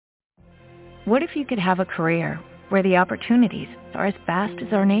What if you could have a career where the opportunities are as vast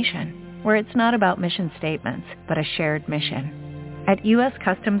as our nation, where it's not about mission statements, but a shared mission? At U.S.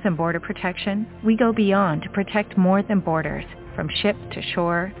 Customs and Border Protection, we go beyond to protect more than borders. From ship to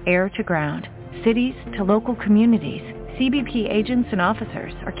shore, air to ground, cities to local communities, CBP agents and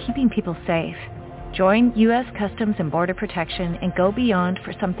officers are keeping people safe. Join U.S. Customs and Border Protection and go beyond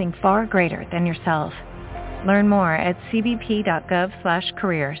for something far greater than yourself. Learn more at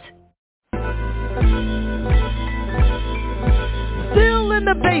cbp.gov/careers. Still in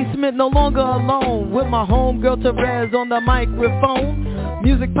the basement, no longer alone, with my homegirl Terez on the microphone.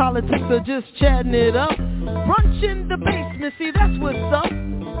 Music, politics, or just chatting it up. Brunch in the basement, see that's what's up.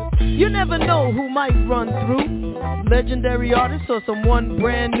 You never know who might run through. Legendary artist or someone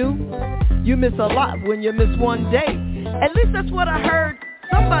brand new. You miss a lot when you miss one day. At least that's what I heard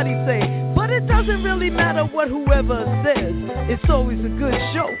somebody say. But it doesn't really matter what whoever says. It's always a good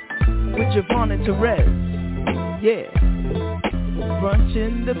show with JaVonne and Terez. Yeah. Brunch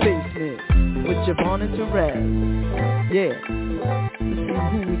in the basement with JaVonne and Terez. Yeah. Let's see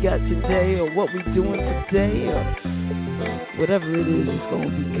who we got today or what we doing today or whatever it is, it's gonna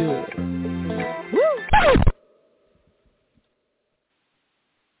be good. Woo!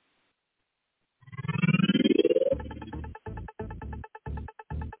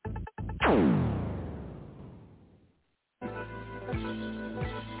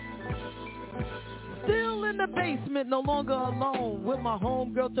 Still in the basement, no longer alone, with my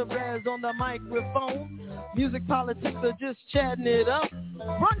homegirl Terez on the microphone. Music, politics, or just chatting it up.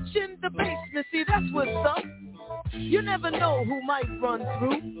 Brunch in the basement, see that's what's up. You never know who might run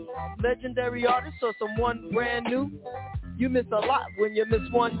through. Legendary artist or someone brand new. You miss a lot when you miss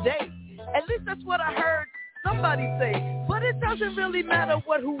one day. At least that's what I heard somebody say. But it doesn't really matter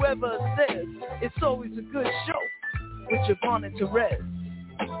what whoever says. It's always a good show with JaVonne and Terez.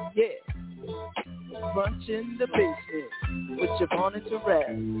 Yeah. Brunch in the basement with JaVonne and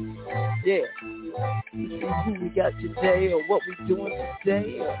Terez. Yeah. Let's see who we got today or what we doing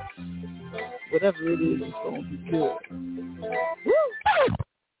today or whatever it is, it's gonna be good. Woo!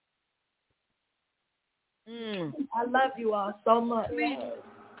 I love you all so much.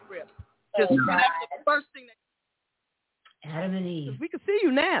 Just that's the first thing that Adam and Eve. we can see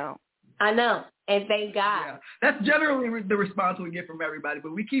you now. I know, and thank God. Yeah. That's generally the response we get from everybody,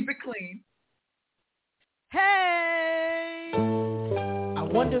 but we keep it clean. Hey! I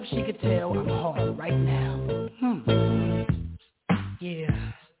wonder if she could tell I'm hard right now.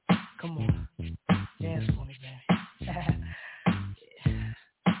 Yeah. Come on. Dance for me, baby. Yeah.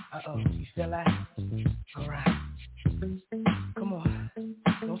 Uh-oh. You feel that? All right. Come on.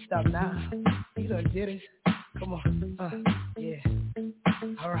 Don't stop now. You done did it. Come on. Yeah.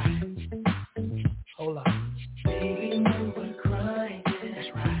 All right. Hold on. Baby, you were crying. That's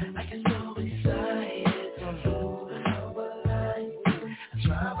right. I get so excited. I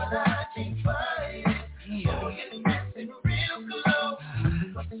try, but I can't find it. Oh, you're dancing real slow.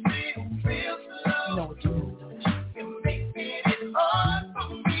 But it's real slow. You know what you do, don't you? You're making it hard for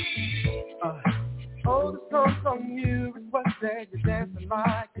me. Oh, the song you requested, you're dancing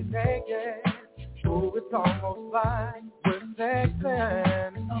like you're naked. Oh, it's almost like we're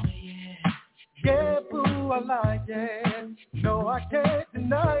sexing. Oh, yeah. Yeah, boo, I like it. No, I can't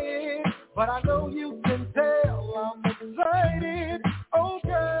deny it. But I know you can tell I'm excited. Oh,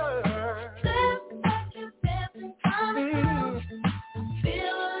 girl. Dance like you're dancing coming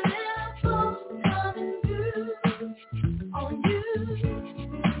Feel a little pulse coming through on you.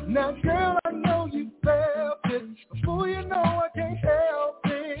 Now, girl, I know you felt it. Before you know I can't help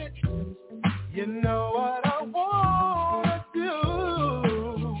it. You know what I wanna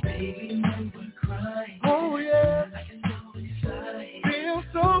do. Baby, you were crying. Oh, yeah. I get so excited. Feels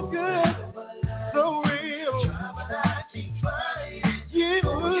so good. So real. Try, but I can't find it. You.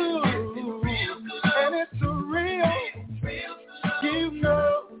 And it's so real. You know.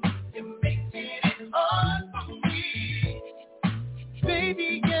 You're making it hard for me.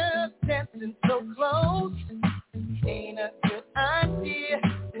 Baby, you're dancing so close. Ain't a good idea.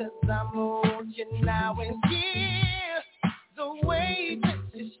 'Cause I'm on you now and here. The way that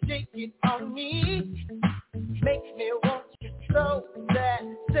you shake it on me makes me want you so that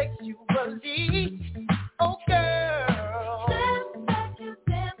sexually. Oh, girl. Dance like you're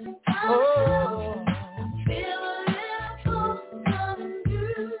dancing coming Oh. Feel a little pulse coming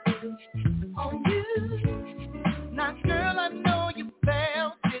through on you. Now, girl, I know you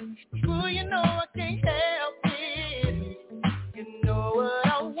felt it. Ooh, you know I can't help it. You know what I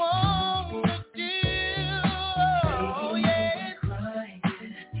wanna do. Oh, yeah. Crying.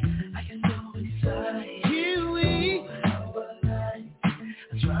 I get so excited. You,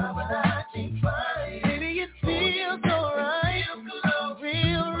 I try, but I can't find it. Baby, it feels so right.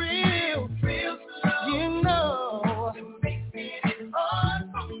 Real, real, real slow. You know, you make it hard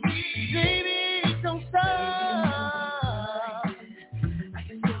for me. Baby, don't stop. I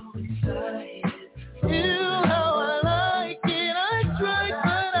get so excited. You how I like it. I try,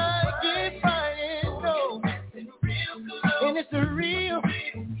 but I can't find it. No, and it's a real,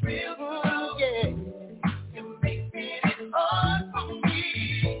 yeah. You make it hard for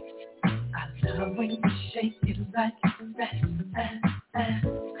me. I love when you shake it like that. I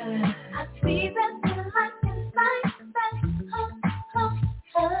see that you like it like that.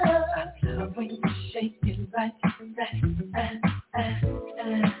 I love when you shake it like that.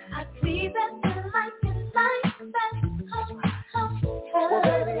 I see that you like it like that. Well,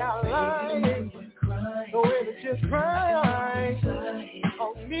 baby, I like it. The way that you cry on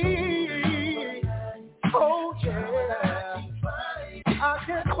me. Oh, yeah. I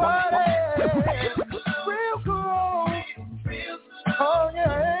can find it. Real cool. Oh, yeah.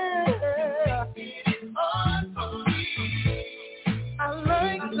 I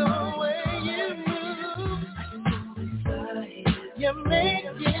like the way you move. You're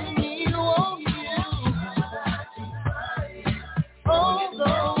making me want you. Oh,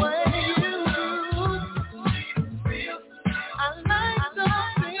 the way you move. I like the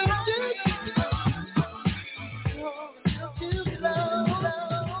things you do.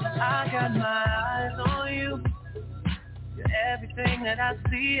 I got my eyes on you. You're everything that I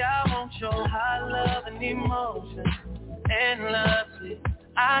see. I want your high love and emotion endlessly.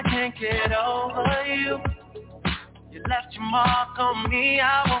 I can't get over you. You left your mark on me.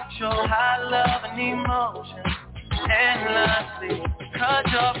 I want your high love and emotion endlessly. 'Cause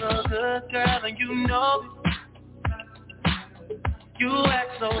you're a good girl and you know it. You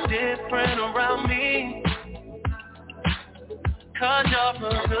act so different around me. 'Cause you're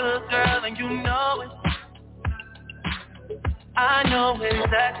a good girl and you know it. I know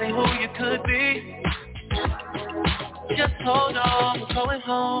exactly who you could be. Just hold on, we're going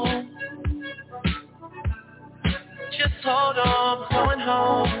home. Just hold on, we're going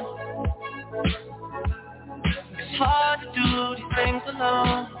home. It's hard to do these things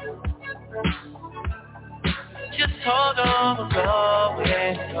alone. Just hold on, we're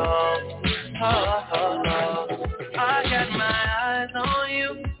going home. Oh. I got my eyes on you.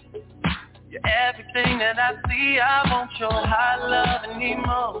 You're everything that I see. I want your high love and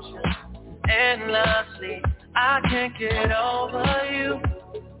emotion endlessly. I can't get over you.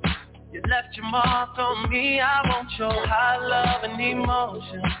 You left your mark on me. I want your high love and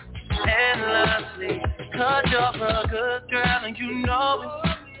emotion endlessly. 'Cause you're a good girl and you know it.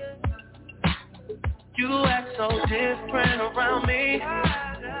 You act so different around me.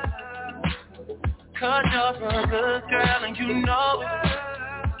 'Cause you're a good girl and you know it.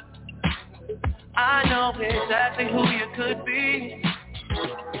 I know exactly who you could be.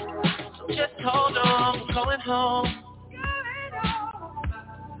 So just hold on, we're going home.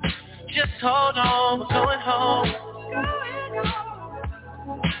 Just hold on, we're going home.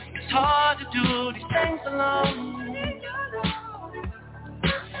 It's hard to do these things alone.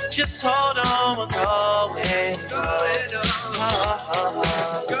 Just hold on, we're going home.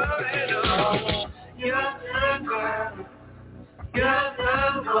 You're the girl, you're the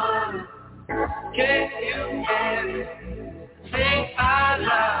one. Can you hear me? Think out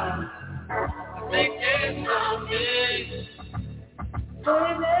loud. I think there's something.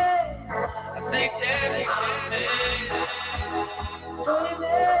 I think there's something.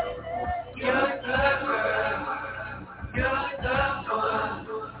 You're the girl. You're the one.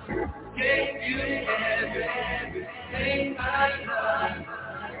 Can you hear me? Think out loud.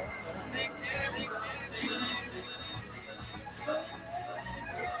 I think there's something.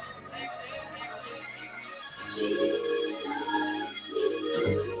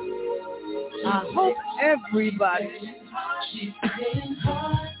 I hope everybody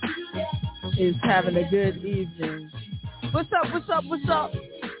is having a good evening. What's up? What's up? What's up?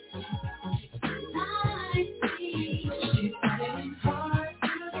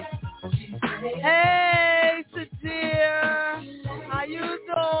 Hey, Sadir. How you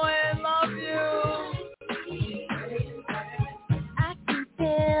doing? Love you. I can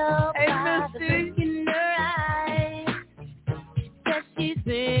tell hey, by the Misty. look in her eyes that she's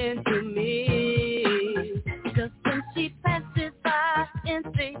into me. Just when she passes by and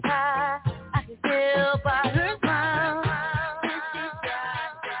says hi, I can tell by her smile that she's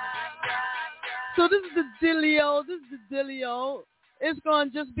So this is the dealio. It's going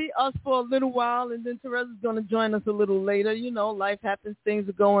to just be us for a little while, and then Terez is going to join us a little later. You know, life happens, things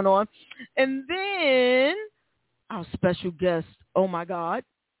are going on. And then our special guest, oh, my God,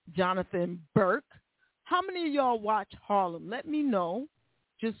 Jonathan Burke. How many of y'all watch Harlem? Let me know.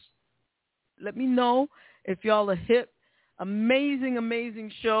 Just let me know if y'all are hip. Amazing,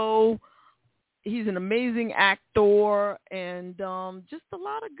 amazing show. He's an amazing actor, and just a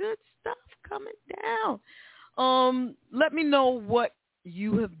lot of good stuff coming down. Let me know what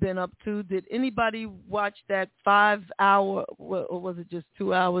you have been up to. Did anybody watch that 5-hour, or was it just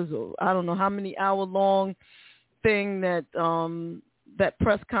 2 hours, or I don't know how many hour long thing that that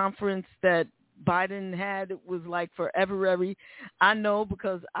press conference that Biden had? It was like forever. I know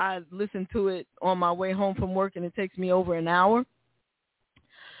because I listened to it on my way home from work, and it takes me over an hour,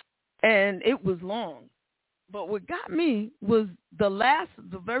 and it was long. But what got me was the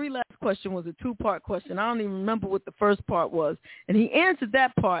very last question was a 2-part question. I don't even remember what the first part was. And he answered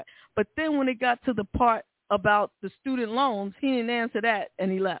that part. But then when it got to the part about the student loans, he didn't answer that,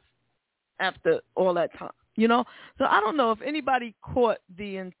 and he left after all that time, you know? So I don't know if anybody caught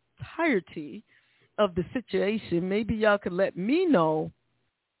the entirety of the situation. Maybe y'all could let me know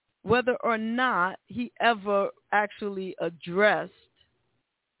whether or not he ever actually addressed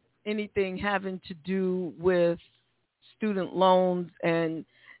anything having to do with student loans and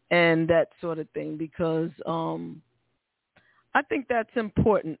that sort of thing, because I think that's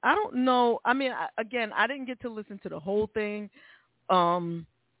important. I don't know. I mean, again, I didn't get to listen to the whole thing. I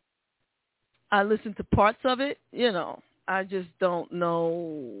listened to parts of it. You know, I just don't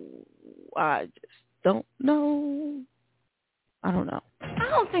know. I don't know. I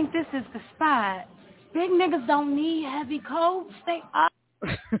don't think this is the spot. Big niggas don't need heavy coats. They are.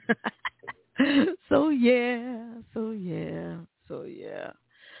 So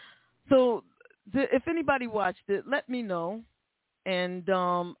if anybody watched it, let me know, and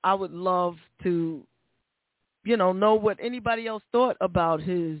I would love to, know what anybody else thought about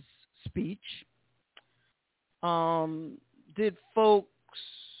his speech. Did folks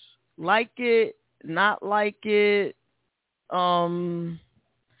like it, not like it, feel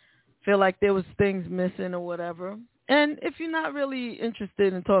like there was things missing or whatever? And if you're not really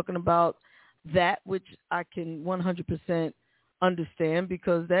interested in talking about that, which I can 100% understand,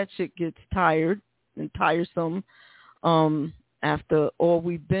 because that shit gets tired and tiresome after all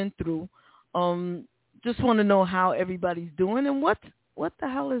we've been through, just want to know how everybody's doing and what the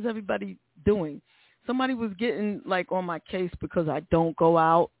hell is everybody doing. Somebody was getting like on my case because I don't go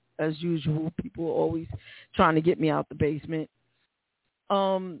out as usual. People are always trying to get me out the basement.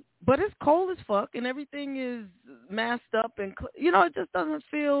 But it's cold as fuck and everything is masked up and, it just doesn't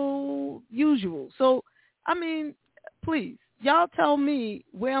feel usual. So, I mean, please, y'all tell me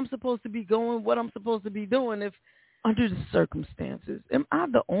where I'm supposed to be going, what I'm supposed to be doing if under the circumstances. Am I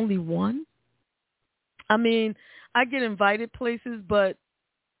the only one? I mean, I get invited places, but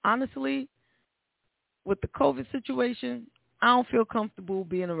honestly, with the COVID situation, I don't feel comfortable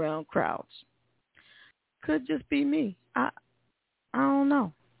being around crowds. Could just be me. I don't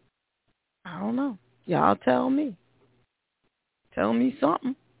know. Y'all tell me. Tell me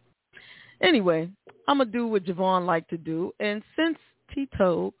something. Anyway, I'm going to do what JaVonne like to do. And since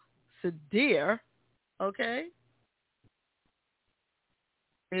Tito Sadir,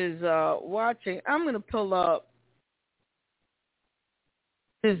 is watching, I'm going to pull up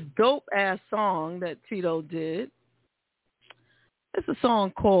this dope-ass song that Tito did. It's a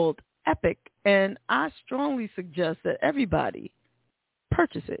song called Epic, and I strongly suggest that everybody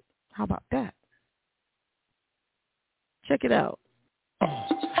purchase it. How about that? Check it out.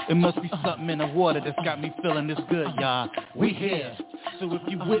 It must be something in the water that's got me feeling this good, y'all. We here. So if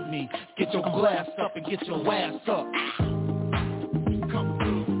you with me, get your glass up and get your ass up. Come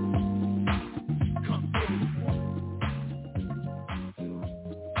through. Come through.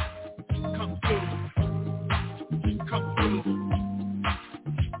 Come through. Come through.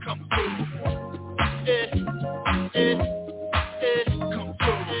 Come through. Come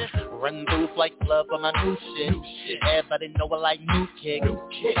through. Run through like love on my new shit. Everybody know I like new kicks.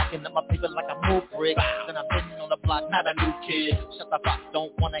 Backing up my people like I move bricks. And I've been on the block, not a new kid. Shut the fuck,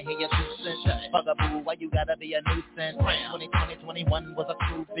 don't wanna hear your 2 cents. Bugaboo, why you gotta be a nuisance? 2021 was a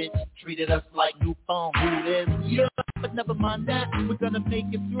true bitch. Treated us like new phone. Who is? Yeah, but never mind that. We're gonna make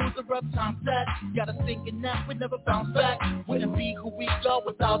it through the rough times that. Gotta think it now, we never bounce back. Wouldn't be who we are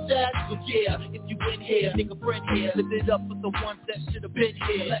without that. So yeah, if you in here, nigga friend here. Lift it up for the ones that should have been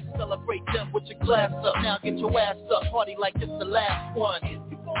here. Let's celebrate them with your glass up. Now get your ass up, party like it's the last one. If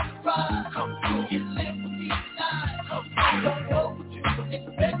you wanna ride, come through. Get lit with me tonight. Come through. I don't know what you were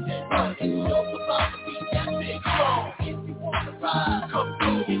expecting, but it's your about to be that big song. If you wanna ride, come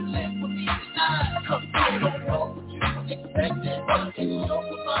through. Get lit with me tonight. Come through. I don't know what you were expecting, but it's your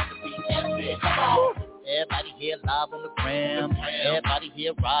about to be that big song. Everybody here live live on the gram. Everybody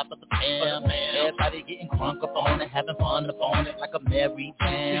here ride for the fam. Everybody getting crunk up on it, having fun up on it like a merry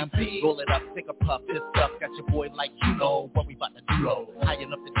jam. Roll it up, take a puff, this stuff got your boy like you know what we about to do. High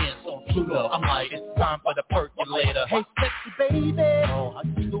enough to dance on Pluto. I'm like, it's time for the percolator. Hey, sexy baby, oh, how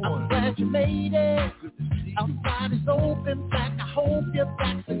you doing? I'm glad you made it. Good to see you. Outside is open back. I hope you're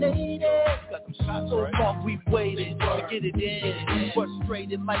vaccinated. Got some shots, so long we waited to get it in.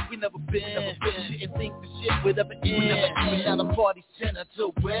 Frustrated like we never been. Didn't think the shit would ever end. Now the party center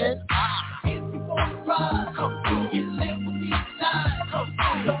to win. If you wanna ride, come through. Get lit with me tonight. Come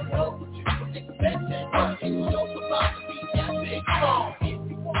through. Don't know what you was expecting. It's just about to be that big. Come on. If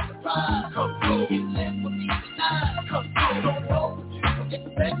you wanna ride, come through. Get lit with me tonight. Come through. Don't know what you was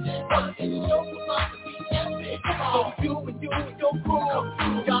expecting. It's just about to be that big. Come on. So you and your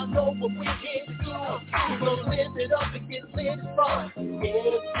crew, y'all know what we here to do. So lift it up and get lit as fun. If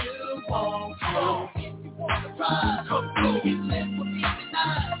you want to, if you wanna ride, come through. Get lit with me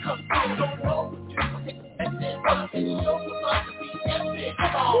tonight. Come through. Don't know what you was expecting. It's just about to be that big.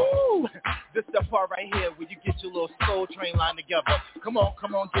 Come on. This the part right here where you get your little soul train line together. Come on,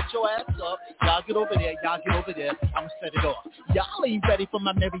 get your ass up. Y'all get over there, I'ma set it off. Y'all ain't ready for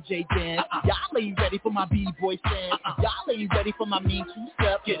my Mary J dance. Y'all ain't ready for my B-boy stance. Y'all ain't ready for my mean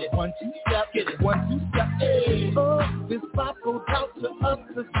two-step. Get it, 1, 2 step, get it, 1, 2 step. Hey. This spot goes out to us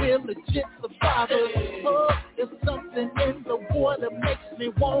cause we're legit survivors. There's something in the water makes me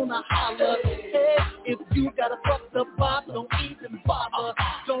wanna holler. Hey, if you gotta fuck the vibe, don't even bother.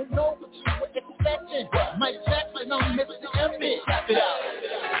 Don't know what you were expecting. Mike Jackson on Mississippi. Tap it out.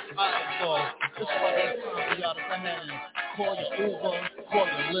 Alright, so this is what it's time for y'all to come in. Call your Uber, call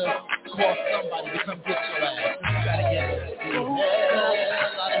your Lyft, call somebody to come get your ass. You gotta get the hell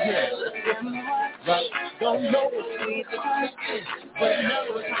out of here. Right? Don't know what you expected, but now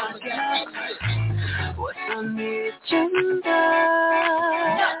it's time to get it. What's on the agenda?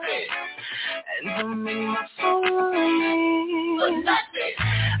 Nothing. And don't make my phone ring.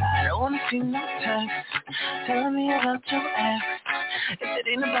 I don't wanna see no text. Tell me about your ex. If it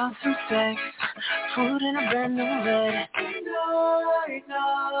ain't about some sex, food in a brand new bed.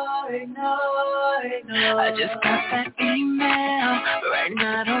 I just got that email, but right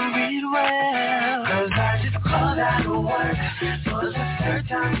now I don't read well. Cause I just called out of work for the third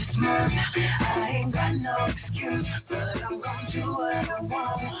time this month. I ain't got no excuse, but I'm gonna do what I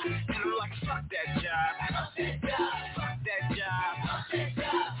want. And I'm like, fuck that job, fuck that job,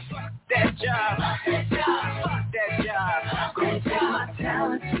 fuck that job, fuck that job. Gonna take my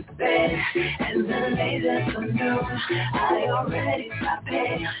talent to bed and then lay there till noon. I already got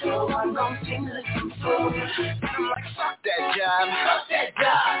paid, so I'm gonna sing like some fool. And I'm like, fuck that job, fuck that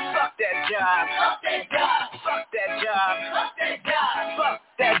job, fuck that job, fuck that job, fuck that job, fuck that job, fuck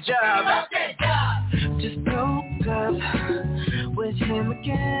that job, fuck that job. Just broke up with him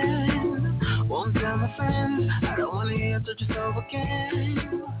again. Won't tell my friends, I don't wanna hear till just over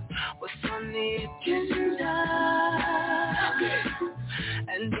again. What's on the agenda?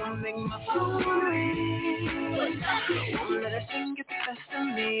 And don't make my phone ring. Won't let a thing get the best of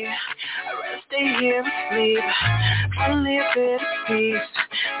me. I'd rather stay here and sleep. Finally a bit of peace.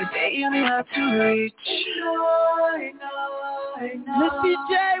 The day only had to reach. Miss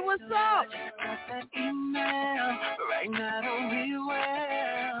PJ, what's up? I just got that email, but right now I don't read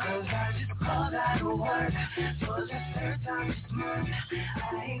well. Cause I just called out of work for the third time this month.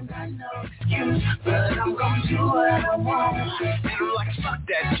 I ain't got no excuse, but I'm gonna do what I want. And I'm like, fuck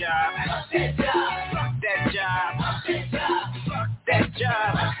that job, fuck that job, fuck that job, fuck that job, fuck that job,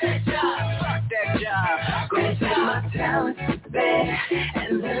 fuck that job, fuck that job. Gonna take my talent to bed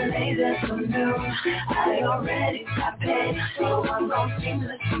and then lay there till noon. I already got paid, so I'm gonna sing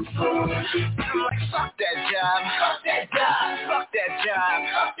like some fool. And I'm like, fuck that job, fuck that job, fuck that job,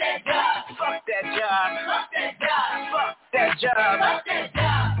 fuck that job, fuck that job, fuck that job, fuck that job, fuck that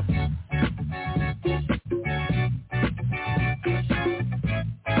job.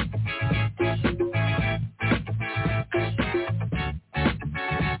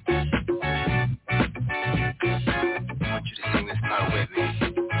 I want you to sing this part with me.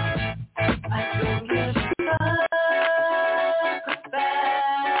 I don't give a fuck about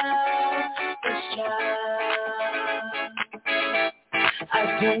this job. I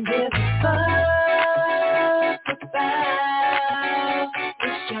don't give a fuck about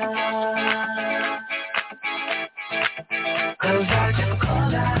this job. Cause I just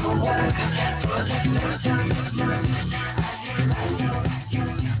called out of work for the first time this month. I ain't got no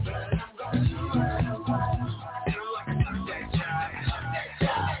excuse, but I'm gonna do what I want.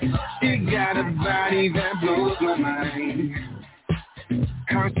 You got a body that blows my mind.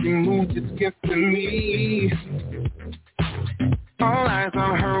 How she moves, it's gift to me. All eyes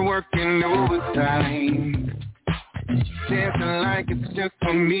on her working overtime, dancing like it's just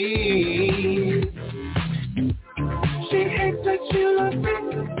for me. She hates that she loves it.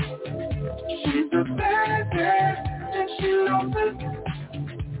 She's the baddest, and she knows it.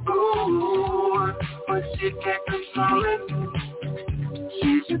 Ooh, but she can't control it. She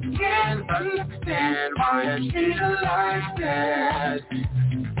just can't understand why I treat her like that.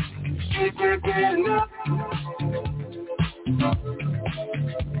 She can't get enough.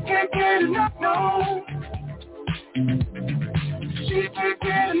 Can't get enough, no. She can't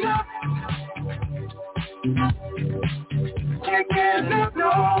get enough. Can't get enough, no.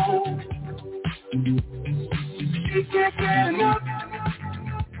 She can't get enough.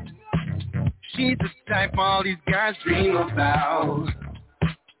 She's the type all these guys dream about,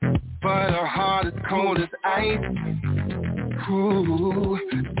 but her heart is cold as ice. Ooh,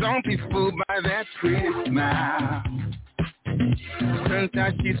 don't be fooled by that pretty smile. Turns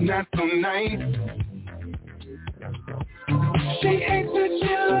out she's not so nice. She hates that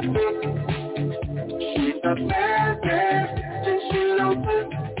she loves it. She's the baddest, and she knows it.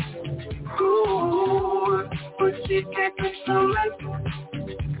 Ooh, but she can't control it.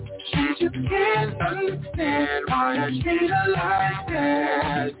 She just can't understand why I treat her like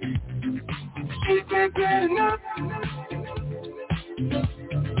that. She can't get enough.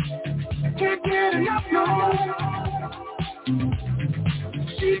 Can't get enough, no.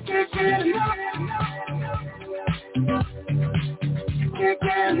 She can't get enough. Can't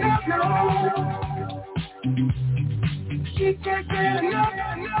get enough, no. She can't get enough.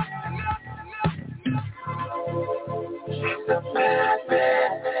 She's the bad.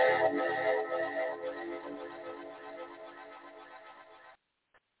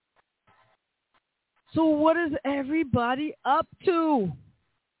 So what is everybody up to?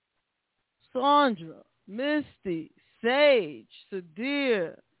 Sandra, Misty, Sage,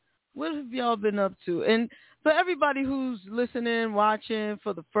 Sadir, what have y'all been up to? And for everybody who's listening, watching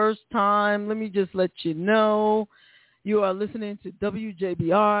for the first time, let me just let you know you are listening to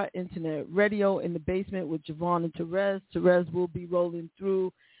WJBR Internet Radio in the Basement with JaVonne and Terez. Terez will be rolling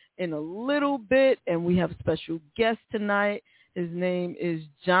through in a little bit, and we have a special guest tonight. His name is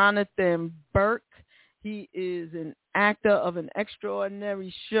Jonathan Burke. He is an actor of an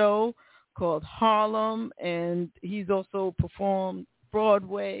extraordinary show called Harlem, and he's also performed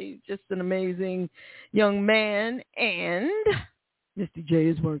Broadway. Just an amazing young man. And Misty J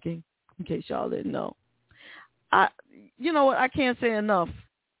is working, in case y'all didn't know. You know what? I can't say enough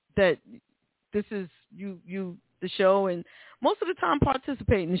that this is you the show, and most of the time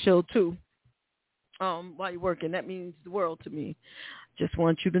participate in the show too. While you're working, that means the world to me. Just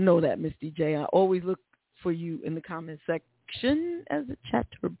want you to know that, Misty J. I always look for you in the comment section as a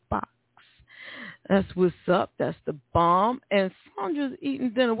chatterbox. That's what's up. That's the bomb. And Sandra's eating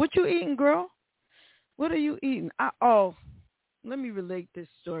dinner. What you eating, girl? What are you eating? Let me relate this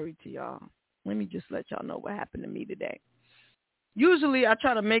story to y'all. Let me just let y'all know what happened to me today. Usually I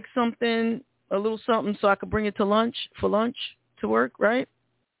try to make something, a little something, so I can bring it to lunch to work, right?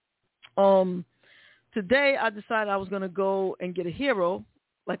 Today I decided I was going to go and get a hero,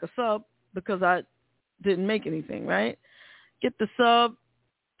 like a sub, because I didn't make anything, right? Get the sub,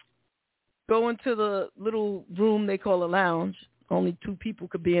 go into the little room they call a lounge. Only 2 people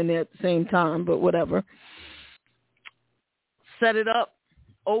could be in there at the same time, but whatever. Set it up,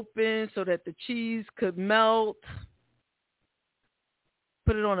 open so that the cheese could melt.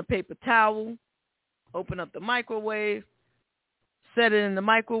 Put it on a paper towel. Open up the microwave. Set it in the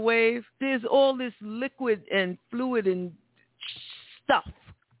microwave. There's all this liquid and fluid and stuff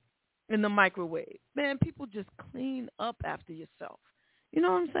in the microwave. Man, people just clean up after yourself. You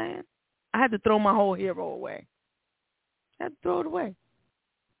know what I'm saying? I had to throw my whole hero away. I had to throw it away.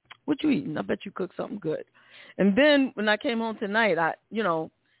 What you eating? I bet you cooked something good. And then when I came home tonight, I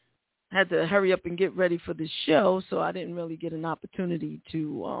had to hurry up and get ready for the show, so I didn't really get an opportunity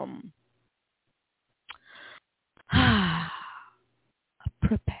to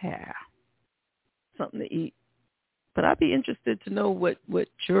prepare something to eat. But I'd be interested to know what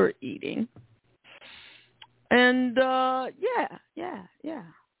you're eating. And yeah.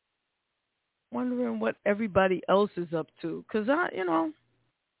 Wondering what everybody else is up to, because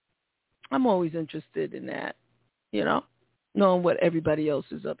I'm always interested in that, knowing what everybody else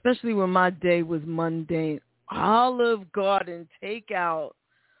is up, especially when my day was mundane. Olive Garden takeout.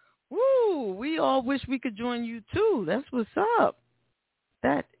 Woo, we all wish we could join you too. That's what's up.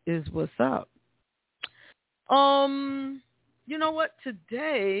 That is what's up. You know what?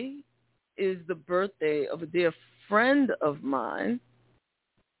 Today is the birthday of a dear friend of mine.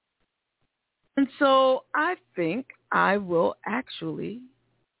 And so I think I will actually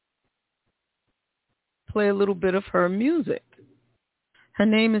play a little bit of her music. Her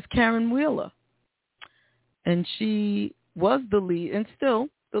name is Karen Wheeler, and she was the lead, and still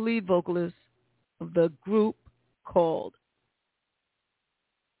the lead vocalist of the group called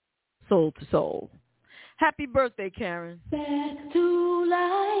Soul to Soul. Happy birthday, Karen. Back to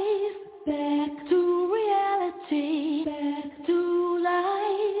life, back to reality, back to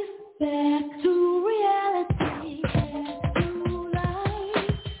life, back to reality, back to life,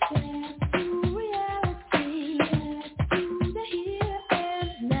 back to reality, back to the here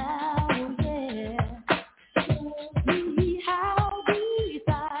and now, yeah. Show me how to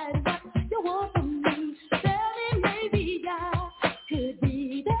decide what you want from me. Tell me maybe I could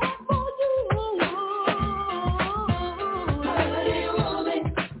be there for you.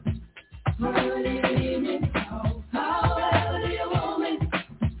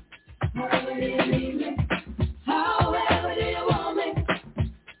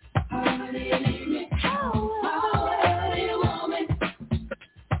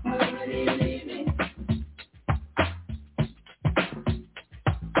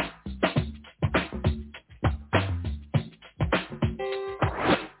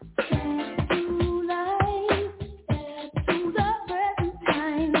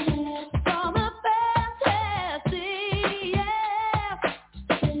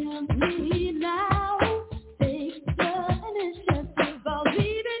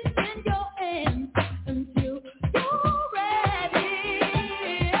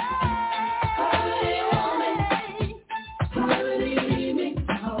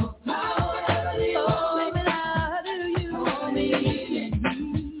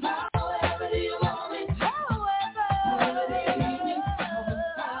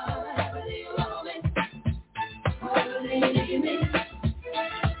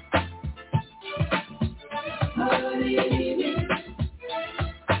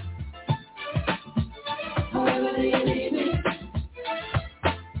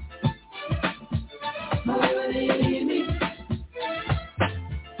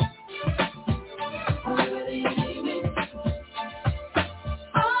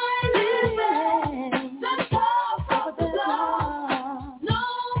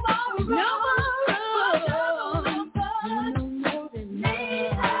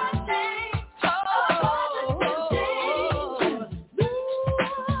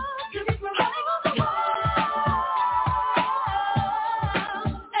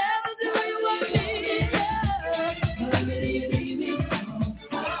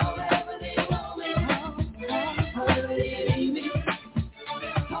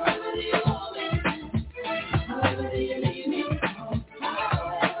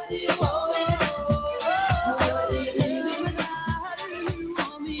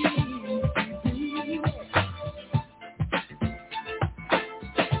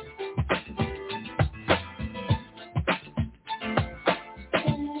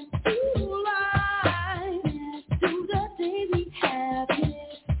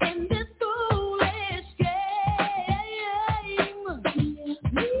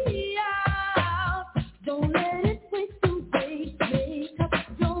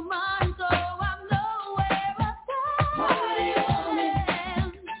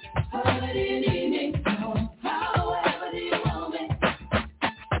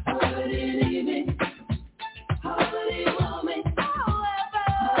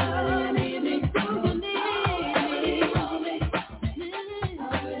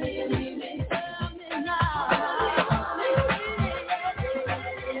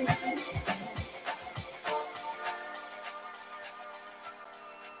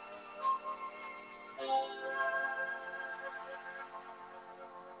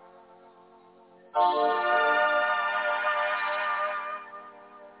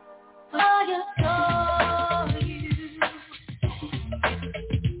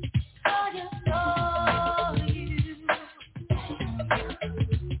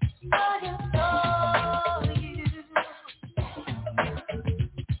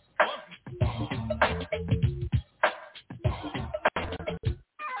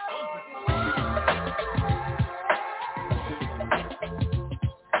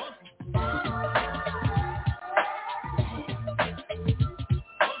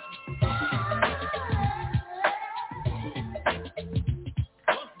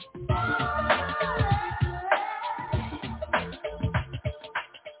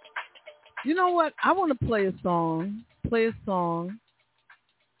 You know what? I want to play a song,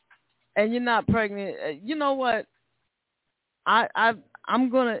 and you're not pregnant. You know what? I'm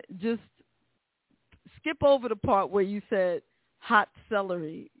gonna just skip over the part where you said hot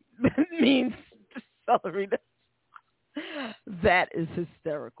celery means celery. That is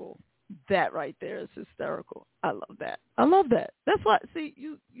hysterical. That right there is hysterical. I love that. I love that. That's why, see,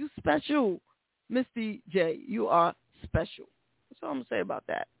 you special, Misty J. You are special. That's all I'm going to say about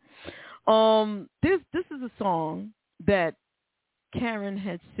that. This is a song that Karen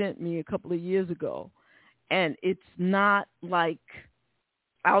had sent me a couple of years ago, and it's not like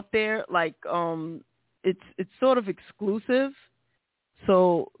out there, like it's sort of exclusive.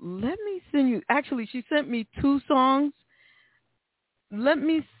 So let me send you, actually she sent me 2 songs. Let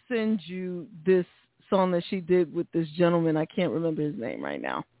me send you this song that she did with this gentleman. I can't remember his name right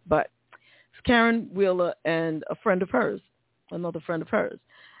now, but it's Karen Wheeler and a friend of hers, another friend of hers.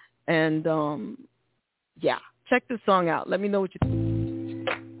 And yeah, check this song out. Let me know what you think.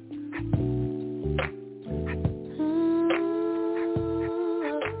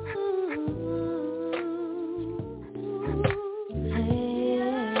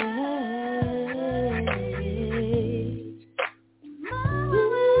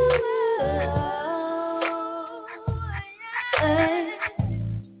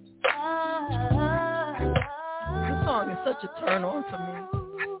 Such a turn on for me.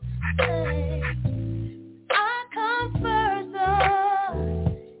 I come further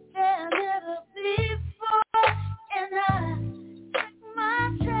than ever before, and I take my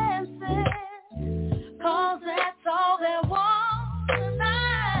chances, 'cause that's all there was. And I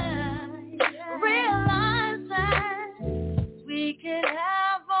realize that we can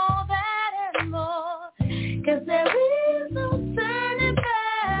have all that and more, 'cause there is no turning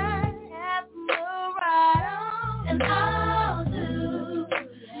back. Have to ride on, and I'll do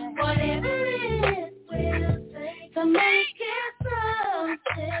whatever it will take to make it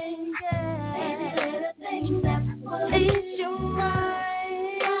something, anything that will ease your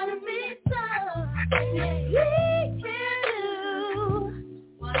mind. Gotta be something we can do,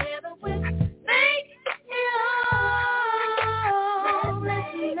 whatever will make it all,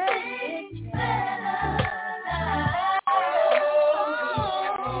 make it better.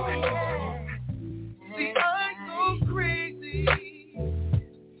 See, I go crazy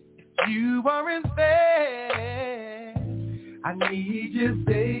if you aren't there. I need you,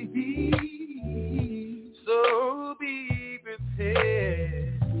 baby. So be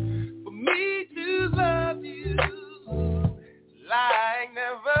prepared for me to love you like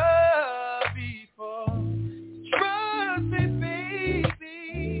never before. Trust me,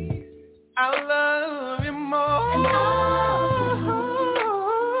 baby, I'll love you more. And I'll do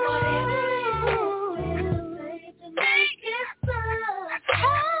whatever it will take to make it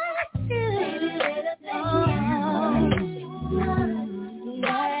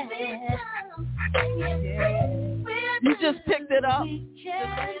You just picked it up. Just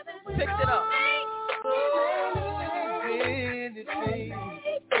picked it up.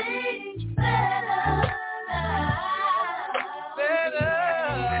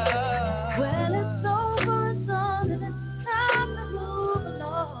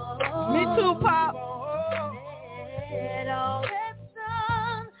 Me too, Pop.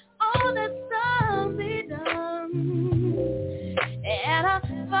 All that's done be done, and I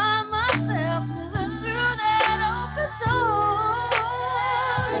find myself moving through that open door.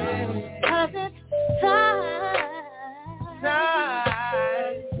 'Cause it's time.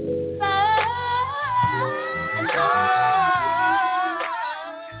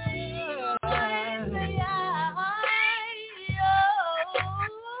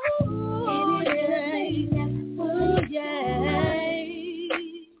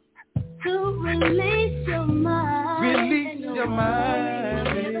 Release your mind. Release your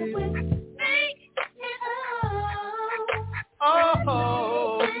mind. Make it all.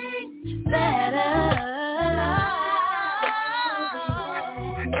 Oh, better.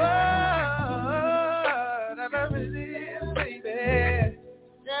 Whatever it is, baby.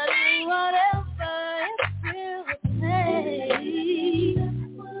 Do whatever it will take.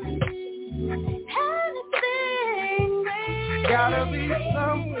 Anything, baby. Gotta be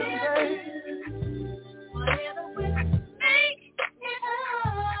something, baby. Whatever will make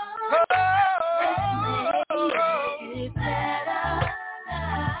it better.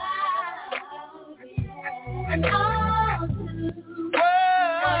 And I'll do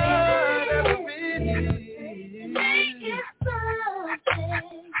whatever it is. Make it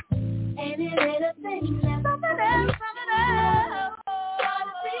something. Any little thing that's something else.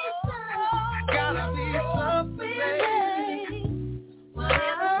 Gotta be something, baby.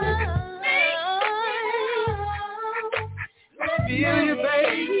 Feel you,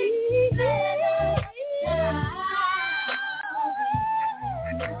 baby.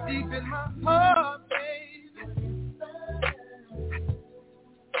 Deep in my heart, baby.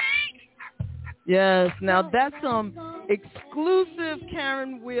 Yes. Now that's Exclusive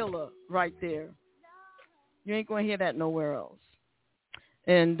Karen Wheeler right there. You ain't going to hear that nowhere else.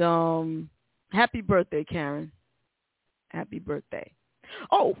 And happy birthday, Karen. Happy birthday.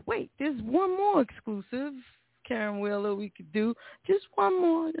 Oh, wait, there's one more exclusive Karen Wheeler we could do. Just one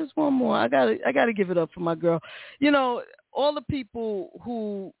more. I gotta give it up for my girl. You know, all the people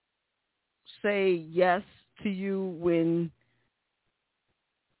who say yes to you when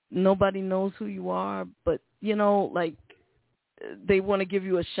nobody knows who you are, but, you know, like, they want to give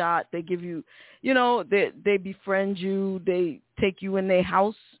you a shot. They give you, you know, they befriend you. They take you in their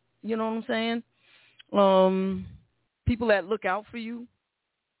house. You know what I'm saying? People that look out for you.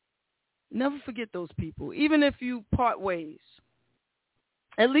 Never forget those people, even if you part ways.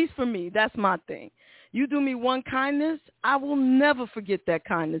 At least for me, that's my thing. You do me one kindness, I will never forget that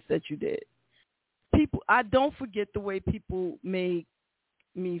kindness that you did. I don't forget the way people make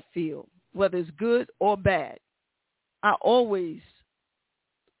me feel, whether it's good or bad. I always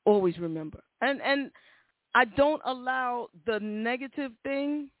remember. And I don't allow the negative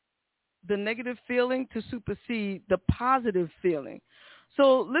thing, the negative feeling to supersede the positive feeling.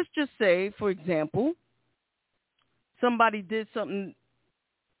 So let's just say, for example, somebody did something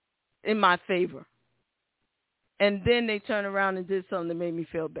in my favor, and then they turn around and did something that made me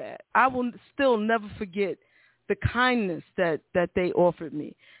feel bad. I will still never forget the kindness that they offered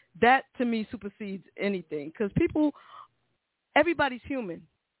me. That, to me, supersedes anything, because everybody's human.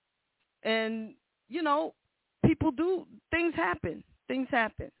 And, you know, things happen.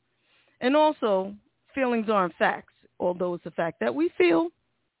 And also, feelings aren't facts, although it's a fact that we feel,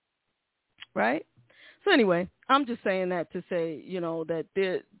 right? So anyway, I'm just saying that to say, you know, that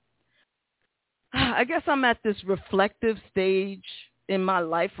I guess I'm at this reflective stage in my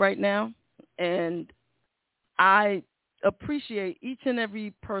life right now, and I appreciate each and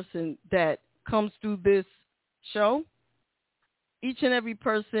every person that comes through this show, each and every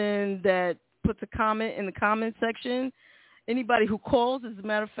person that puts a comment in the comment section, anybody who calls. As a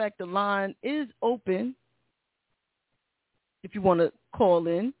matter of fact, the line is open if you want to call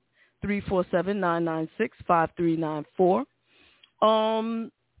in, 347-996-5394.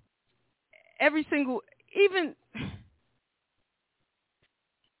 Every single, even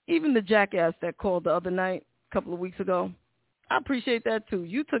the jackass that called the other night, a couple of weeks ago, I appreciate that too.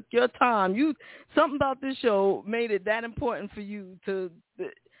 You took your time. Something about this show made it that important for you to,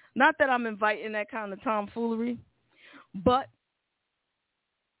 not that I'm inviting that kind of tomfoolery, but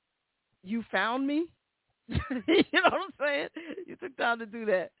you found me. You know what I'm saying? You took time to do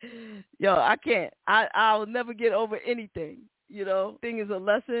that. Yo, I can't. I'll never get over anything. You know, thing is a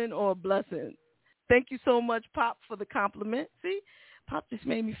lesson or a blessing. Thank you so much, Pop, for the compliment. See, Pop just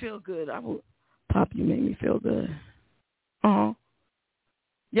made me feel good. Pop, you made me feel good.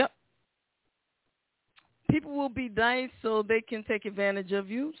 Yep. People will be nice so they can take advantage of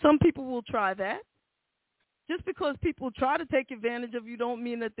you. Some people will try that. Just because people try to take advantage of you don't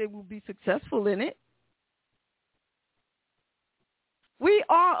mean that they will be successful in it. We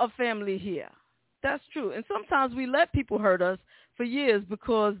are a family here. That's true. And sometimes we let people hurt us for years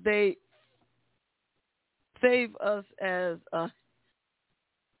because they save us as a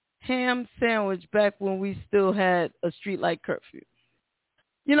ham sandwich back when we still had a streetlight curfew.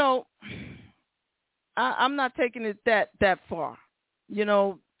 You know, I'm not taking it that far. You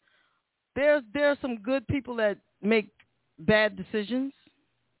know, there are some good people that make bad decisions.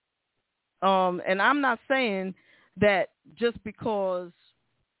 And I'm not saying that just because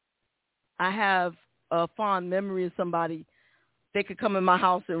I have a fond memory of somebody, they could come in my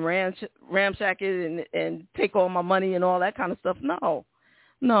house and ramshack it and take all my money and all that kind of stuff. No,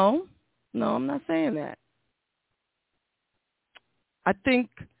 I'm not saying that. I think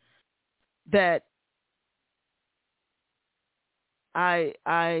that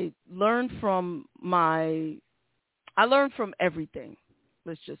I learned from everything.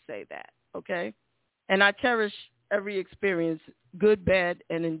 Let's just say that, okay? And I cherish every experience, good, bad,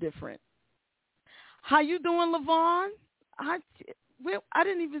 and indifferent. How you doing, LaVonne? I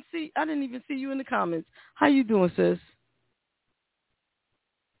didn't even see you in the comments. How you doing, sis?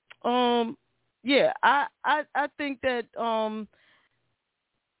 Yeah, I think that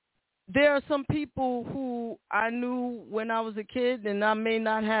there are some people who I knew when I was a kid, and I may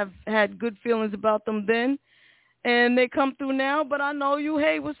not have had good feelings about them then, and they come through now, but I know you.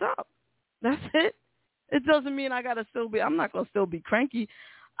 Hey, what's up? That's it. It doesn't mean I'm not going to still be cranky.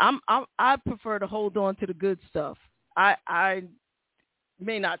 I prefer to hold on to the good stuff. I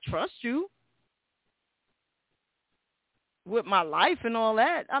may not trust you with my life and all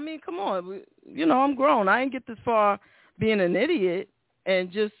that. I mean, come on. You know, I'm grown. I ain't get this far being an idiot and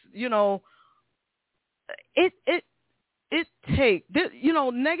just, you know, it takes,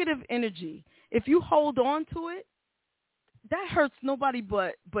 negative energy. If you hold on to it, that hurts nobody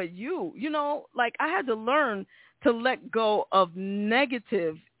but you. Like I had to learn to let go of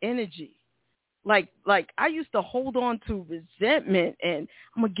negative energy. Like I used to hold on to resentment and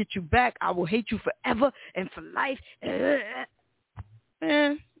I'm going to get you back. I will hate you forever and for life.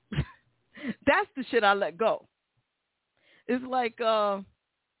 Man, that's the shit I let go. It's like A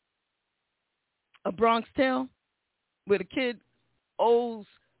Bronx Tale where the kid owes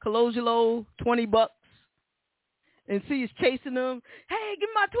Colosimo $20 and C is chasing him. Hey, give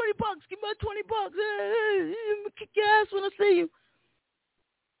me my $20. Give me my $20. Hey, kick your ass when I see you.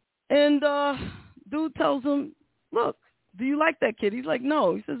 And dude tells him, look, do you like that kid? He's like,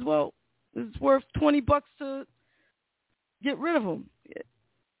 no. He says, well, it's worth $20 to get rid of him.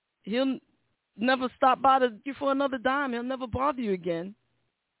 He'll never stop by you for another dime. He'll never bother you again.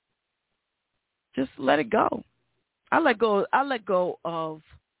 Just let it go. I let go of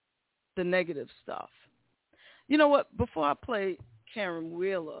the negative stuff. You know what? Before I play Karen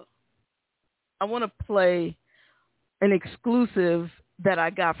Wheeler, I want to play an exclusive that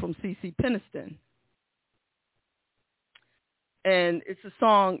I got from CeCe Peniston. And it's a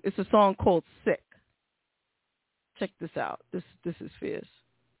song called Sick. Check this out. This is fierce.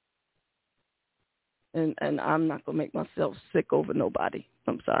 And I'm not going to make myself sick over nobody.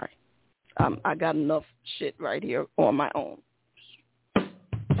 I'm sorry. I got enough shit right here on my own.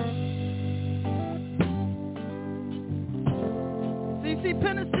 CeCe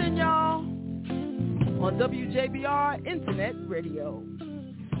Peniston, y'all, on WJBR Internet Radio.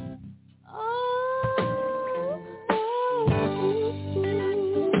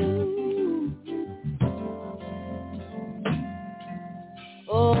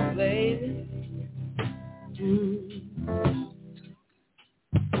 Oh, baby.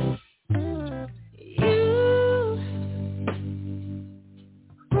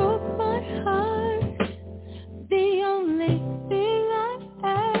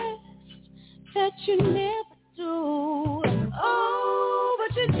 You never do. Oh,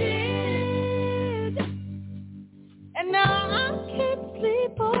 but you did. And now I can't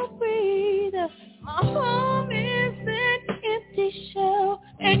sleep or breathe. My home is an empty shell,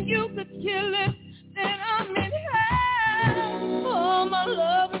 and you could kill it, then I'm in hell. Oh, my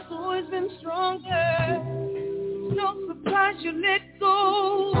love has always been stronger. No surprise you let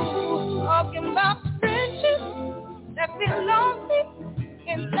go. Talking about friendship that belongs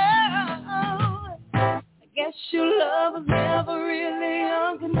in love. Guess your love was never really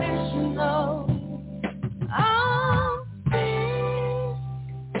unconditional. I'm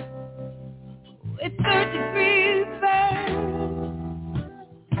with 3rd degree burn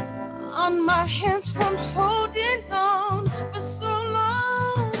on my hands from holding on for so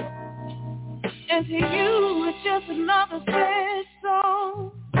long. And to you, it's just another sad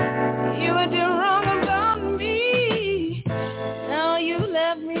song. You were doing wrong about me. Now you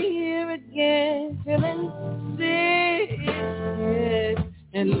left me here again, feeling sick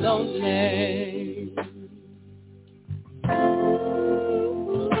and lonely.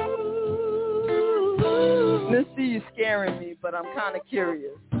 Missy, you're scaring me, but I'm kind of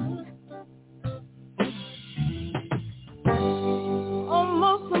curious.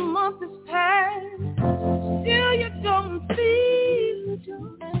 Almost a month has passed, still you don't see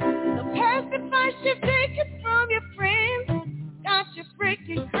the past advice you've taken from your friends. Got you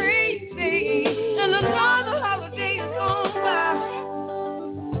freaking crazy, and another holiday is gone by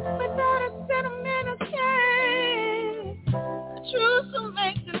without a sentimental care. The truth will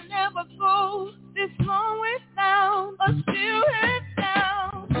make you never go this long without a still head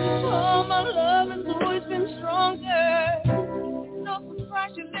down. Oh, my love has always been stronger. No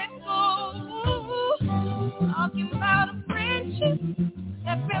surprise you let go. Talking about a friendship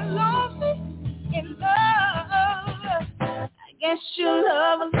that belongs in love. Guess your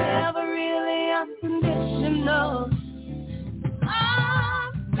love was never really unconditional.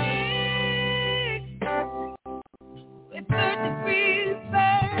 I'm sick with 3rd degree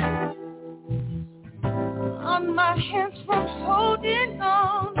burn on my hands from holding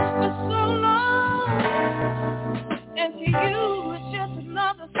on for so long. And to you, it's just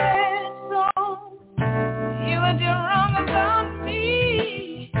another sad song. You were doing wrong about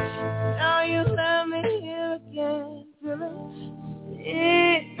me. Now you love me here again, feeling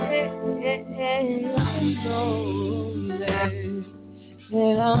I'm lonely,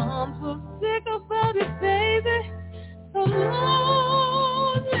 and I'm so sick about it, baby. So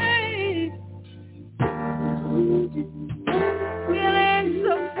lonely, feeling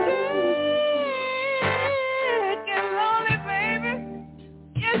so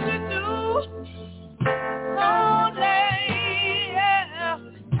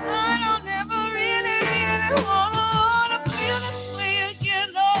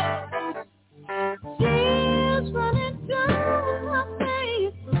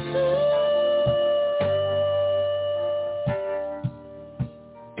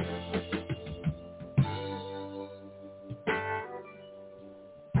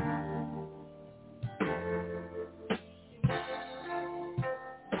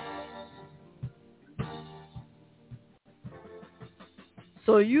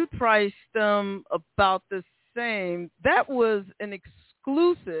So you priced them about the same. That was an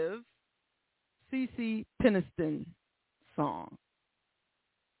exclusive CeCe Peniston song.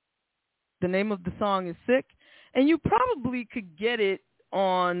 The name of the song is Sick, and you probably could get it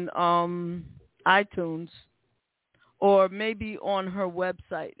on iTunes or maybe on her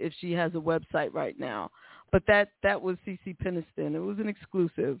website if she has a website right now. But that was CeCe Peniston. It was an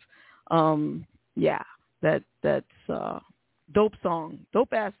exclusive. That's dope song,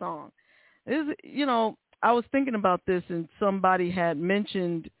 dope ass song. I was thinking about this, and somebody had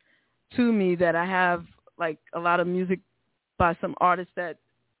mentioned to me that I have like a lot of music by some artists that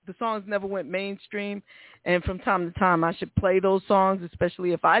the songs never went mainstream, and from time to time I should play those songs,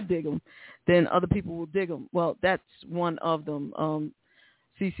 especially if I dig them, then other people will dig them. Well, that's one of them.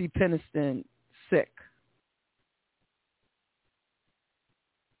 CeCe Peniston, Sick.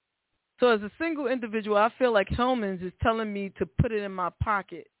 So as a single individual, I feel like Hellman's is telling me to put it in my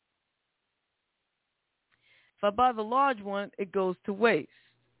pocket. If I buy the large one, it goes to waste.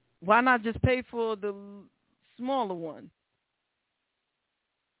 Why not just pay for the smaller one?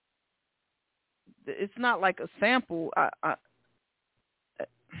 It's not like a sample.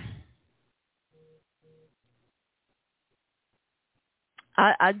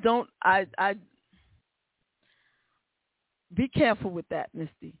 I don't. Be careful with that,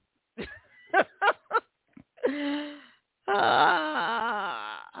 Misty.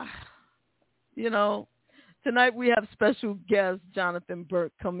 Tonight we have special guest Jonathan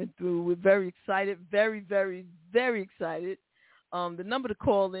Burke coming through. We're very excited, very, very, very excited. The number to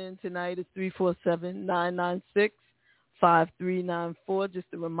call in tonight is 347-996-5394. Just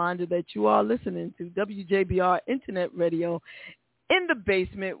a reminder that you are listening to WJBR Internet Radio in the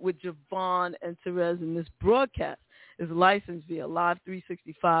basement with JaVonne and Terez, and this broadcast is licensed via Live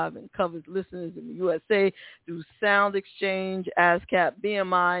 365 and covers listeners in the USA through Sound Exchange, ASCAP,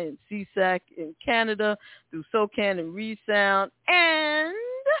 BMI, and CSAC in Canada, through SOCAN and ReSound, and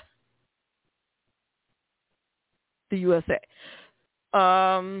the USA.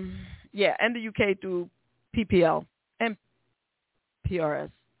 And the UK through PPL and PRS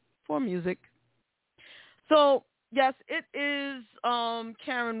for music. So, yes, it is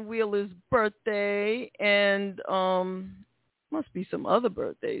Karen Wheeler's birthday, and must be some other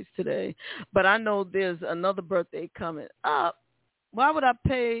birthdays today. But I know there's another birthday coming up. Why would I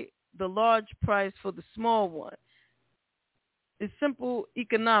pay the large price for the small one? It's simple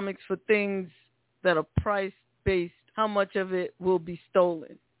economics for things that are price-based. How much of it will be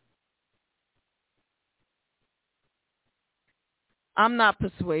stolen? I'm not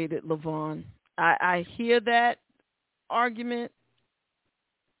persuaded, LaVonne. I hear that argument.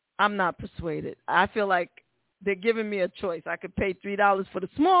 I'm not persuaded. I feel like they're giving me a choice. I could pay $3 for the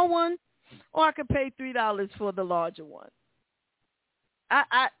small one, or I could pay $3 for the larger one.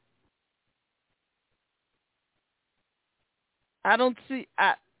 I don't see.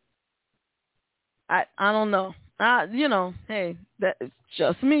 I don't know. Hey, that is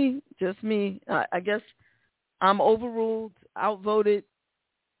just me. I guess I'm overruled, outvoted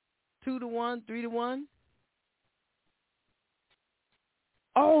 2-1, 3-1.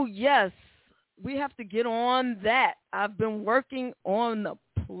 Oh, yes. We have to get on that. I've been working on the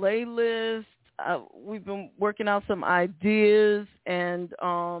playlist. We've been working out some ideas, and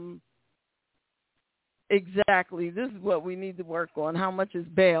exactly, this is what we need to work on. How much is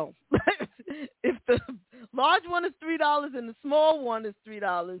bail? If the large one is $3 and the small one is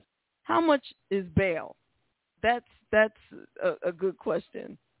 $3, how much is bail? That's a good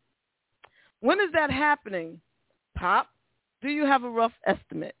question. When is that happening, Pop? Do you have a rough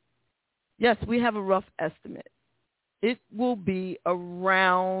estimate? Yes, we have a rough estimate. It will be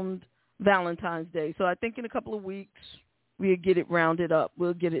around Valentine's Day. So I think in a couple of weeks we'll get it rounded up.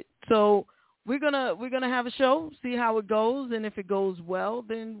 We'll get it. So we're gonna have a show, see how it goes, and if it goes well,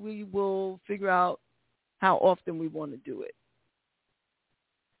 then we will figure out how often we want to do it.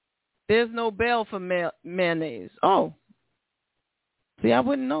 There's no bail for mayonnaise. Oh, see, I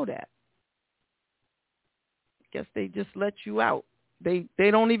wouldn't know that. Guess they just let you out. They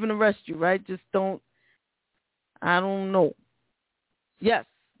don't even arrest you, right? Just don't. I don't know. Yes,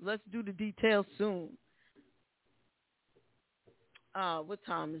 let's do the details soon. What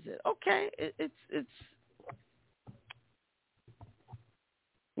time is it? Okay, it's.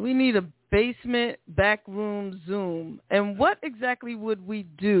 We need a basement back room Zoom. And what exactly would we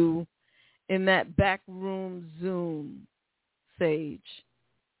do in that back room Zoom, Sage?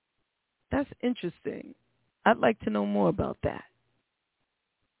 That's interesting. I'd like to know more about that.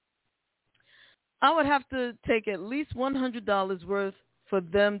 I would have to take at least $100 worth for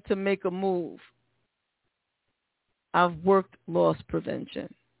them to make a move. I've worked loss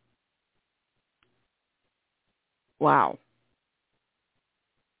prevention. Wow.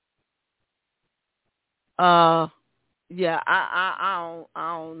 Yeah, I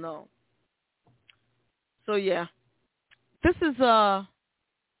don't know. So yeah, this is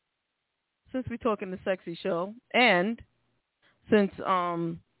since we're talking the sexy show, and since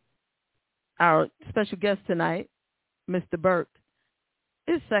our special guest tonight, Mr. Burke,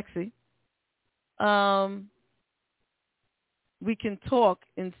 is sexy, we can talk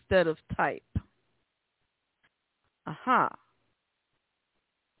instead of type.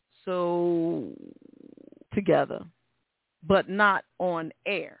 So together, but not on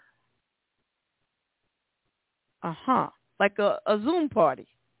air. Like a Zoom party.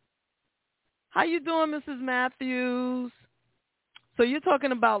 How you doing, Mrs. Matthews? So you're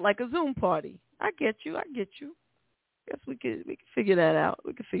talking about like a Zoom party. I get you. Guess we could figure that out.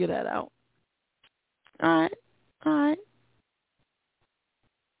 All right.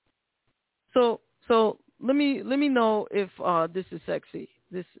 So let me know if this is sexy.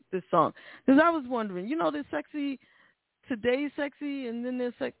 This song, because I was wondering, there's sexy, today's sexy, and then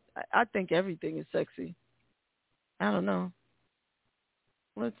there's sex. I think everything is sexy. I don't know.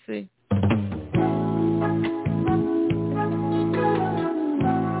 Let's see.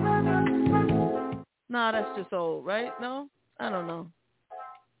 Nah, that's just old, right? No, I don't know.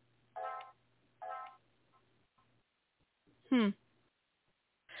 I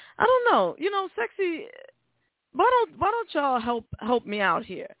don't know. Sexy. Why don't y'all help me out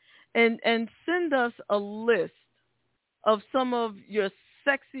here and send us a list of some of your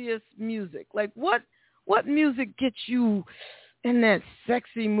sexiest music? Like what music gets you in that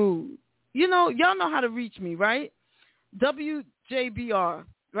sexy mood? Y'all know how to reach me, right? WJBR,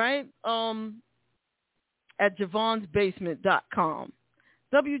 right? At JaVonne'sBasement.com.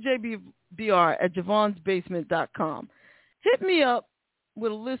 WJBR at JaVonne'sBasement.com. Hit me up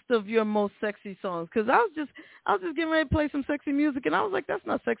with a list of your most sexy songs, because I was just getting ready to play some sexy music, and I was like, that's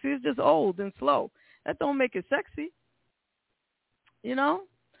not sexy. It's just old and slow. That don't make it sexy,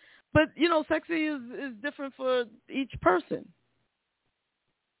 But sexy is different for each person.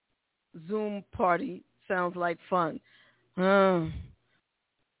 Zoom party sounds like fun. Well,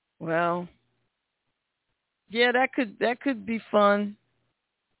 yeah, that could be fun.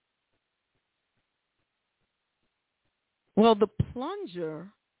 Well, the plunger,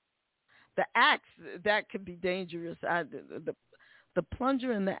 the axe, that could be dangerous. The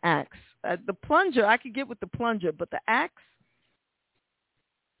plunger and the axe. The plunger, I could get with the plunger, but the axe?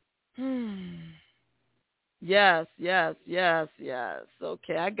 Yes.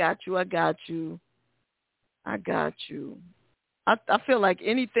 Okay, I got you. I feel like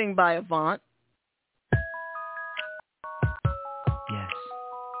anything by Avant. Yes.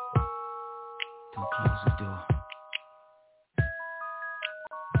 Don't close the door.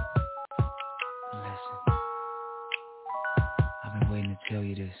 Listen, I've been waiting to tell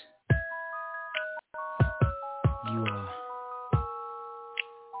you this. You are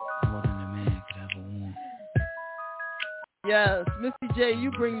more than a man could ever want. Yes, Missy J, you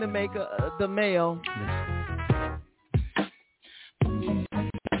bring the mail. Listen.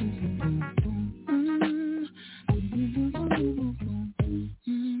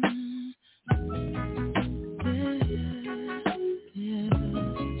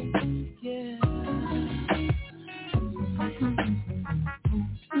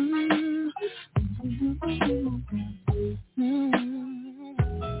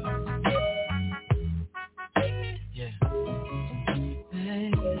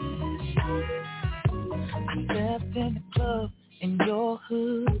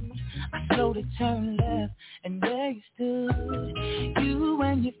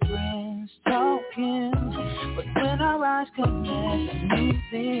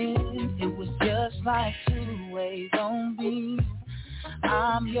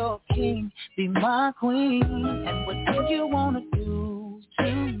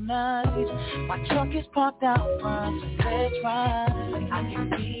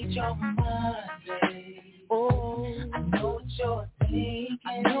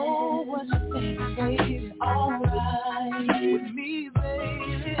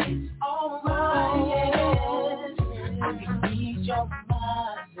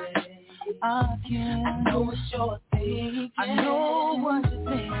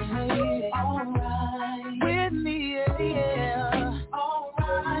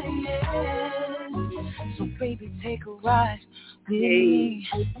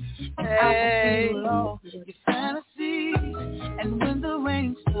 And when the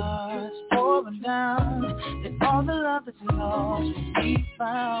rain starts pouring down, then all the love that's lost will be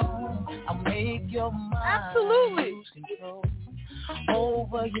found. I'll make your mind lose control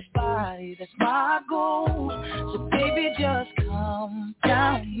over your body, that's my goal. So baby, just come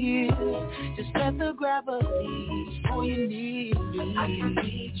down here. Just let the gravity pull you near me. I can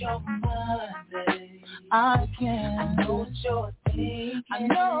read your mind, babe. I can. I know what you're thinking. I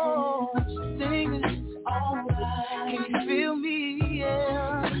know what you're thinking. Alright. Can you feel me?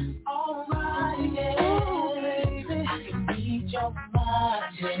 Yeah. Alright, yeah. Ooh, baby. I can read your mind.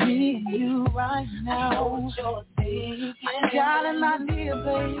 Just me and you right now. I know what you're thinking. I got an idea,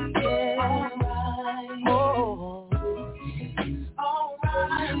 baby. Yeah. Alright. Oh.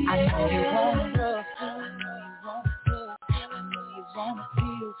 Alright. Yeah. I know you wanna love. I know you wanna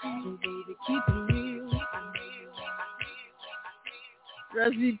feel. So baby, keep it real.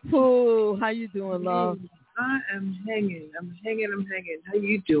 Resy Pooh, how you doing, love? I am hanging. I'm hanging. How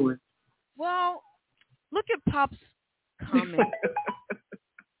you doing? Well, look at Pop's comment.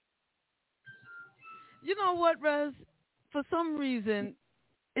 You know what, Rez? For some reason,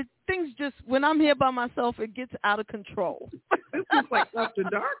 things just, when I'm here by myself, it gets out of control. This is like after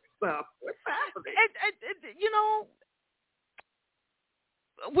dark stuff. What's happening? You know,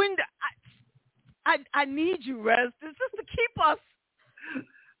 when I need you, Rez. It's just to keep us.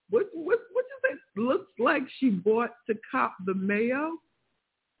 What you say? Looks like she bought to cop the mayo?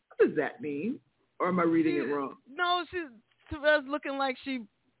 What does that mean? Or am I reading it wrong? No, Terez looking like she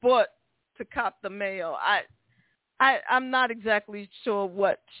bought to cop the mayo. I'm not exactly sure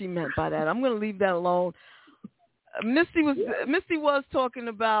what she meant by that. I'm going to leave that alone. Misty was talking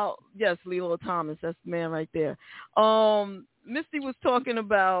about, yes, Lilo Thomas, that's the man right there. Misty was talking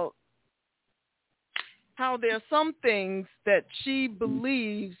about how there are some things that she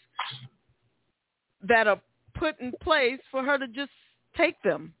believes that are put in place for her to just take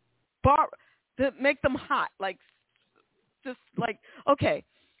them, to make them hot, okay,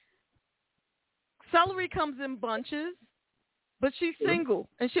 celery comes in bunches, but she's single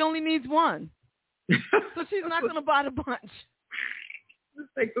and she only needs one, so she's not going to buy the bunch. Just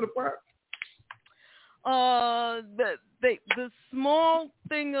takes it apart. The small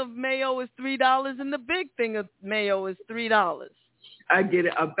thing of mayo is $3, and the big thing of mayo is $3. I get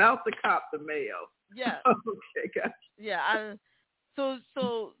it. About to cop the mayo. Yeah. Okay, gotcha. Yeah. So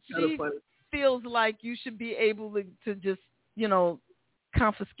she feels like you should be able to just,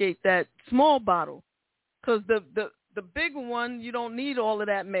 confiscate that small bottle, because the big one, you don't need all of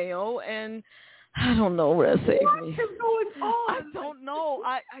that mayo. And I don't know, Rez, save me. What is going on? I don't know.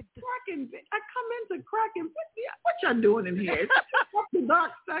 I come into cracking. What y'all doing in here? It's the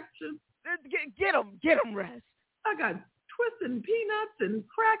dark section. Get them, Rez. I got twisting peanuts and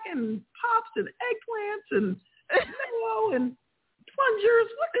cracking pops and eggplants and mayo and plungers.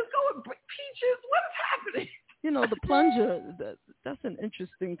 What is going? Peaches. What is happening? The plunger. That's an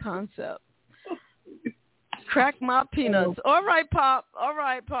interesting concept. Crack my peanuts. All right, Pop.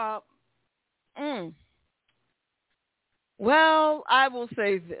 Well, I will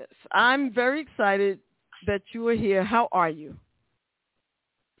say this. I'm very excited that you are here. How are you?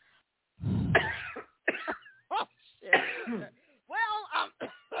 Oh, shit. Well,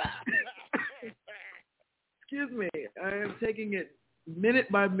 excuse me. I am taking it minute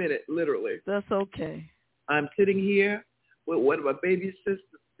by minute, literally. That's okay. I'm sitting here with one of my baby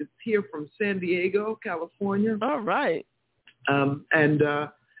sisters. It's here from San Diego, California. All right.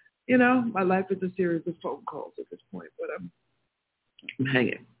 My life is a series of phone calls at this point, but I'm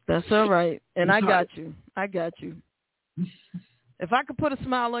hanging. That's all right. And I got you. If I could put a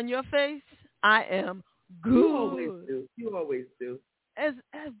smile on your face, I am good. You always do. As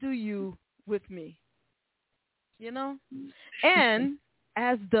do you with me. And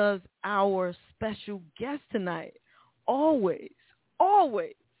as does our special guest tonight. Always.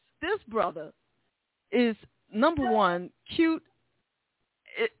 This brother is, number one, cute.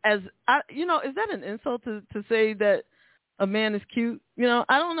 Is that an insult to say that a man is cute?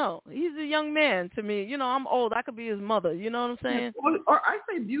 I don't know. He's a young man to me. I'm old. I could be his mother. You know what I'm saying? Or I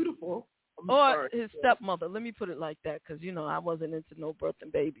say beautiful. His stepmother. Let me put it like that, because, I wasn't into no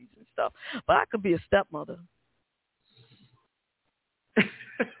birthing babies and stuff. But I could be a stepmother.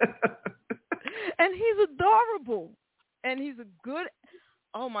 And he's adorable. And he's a good,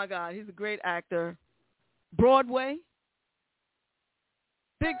 oh, my God, he's a great actor. Broadway.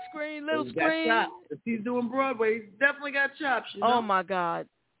 Big screen, little screen. If he's doing Broadway, he's definitely got chops. Oh, my God.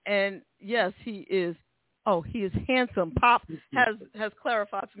 And, yes, he is. Oh, he is handsome. Pop has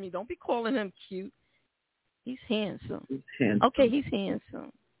clarified for me. Don't be calling him cute. He's handsome. He's handsome. Okay, he's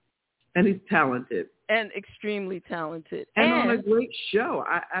handsome. And he's talented. And extremely talented. And on a great show.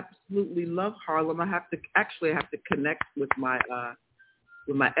 I absolutely love Harlem. I have to connect with my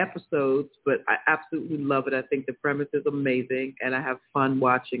episodes, but I absolutely love it. I think the premise is amazing, and I have fun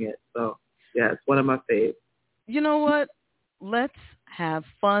watching it. So, yeah, it's one of my faves. You know what? Let's have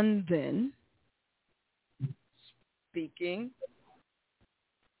fun then. Speaking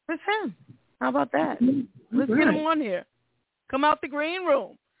with him. How about that? Let's get him on here. Come out the green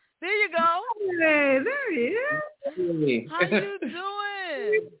room. There you go. Hey, there he is. How you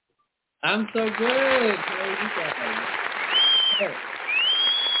doing? I'm so good. How are you guys?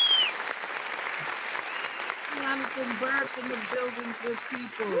 Jonathan Burke in the building for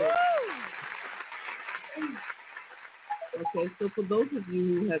people. Okay, so for those of you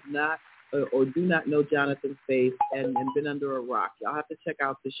who have not or do not know Jonathan's face and been under a rock, y'all have to check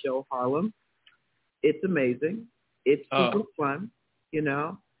out the show Harlem. It's amazing. It's super fun, you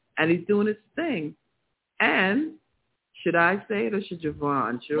know, and he's doing his thing. And should I say it or should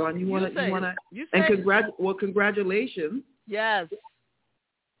JaVonne? JaVonne, you want to? And congratulations. Yes.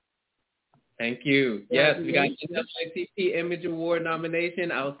 Thank you. Yes, we got the NAACP Image Award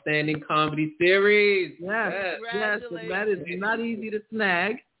nomination, Outstanding Comedy Series. Yes. That is not easy to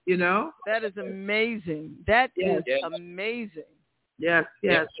snag, you know. That is amazing. That is amazing. Yes. We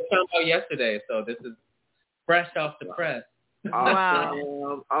found out yesterday, so this is fresh off the press.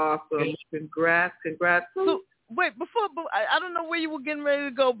 Awesome. Awesome. Congrats. So, wait, I don't know where you were getting ready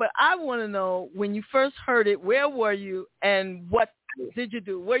to go, but I want to know, when you first heard it, where were you and what did you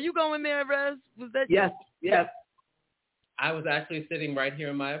do? Were you going there, Rez? Was that Yes. I was actually sitting right here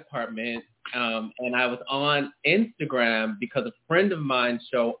in my apartment, and I was on Instagram because a friend of mine's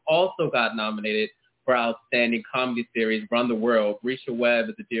show also got nominated for Outstanding Comedy Series, Run the World. Risha Webb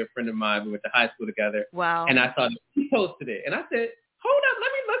is a dear friend of mine. We went to high school together. Wow. And I saw that he posted it. And I said, hold up,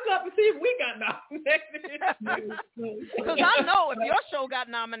 let me look up and see if we got nominated. Because I know if your show got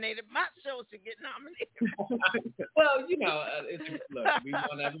nominated, my show should get nominated. Well, you know, look, we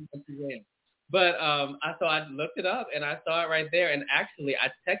want everyone to win. But I looked it up, and I saw it right there. And actually,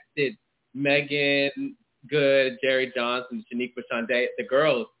 I texted Megan Good, Jerry Johnson, Shaniqua Shonday, the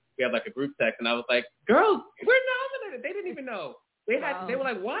girls. We have like a group text, and I was like, girls, we're nominated. They didn't even know. They were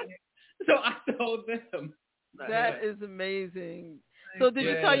like, what? So I told them. That is amazing. So did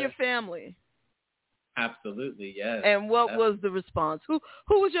you tell your family? Absolutely, yes. And what was the response? Who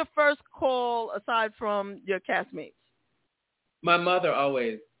was your first call aside from your castmates? My mother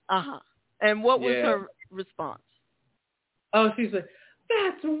always. And what was her response? Oh, she's like,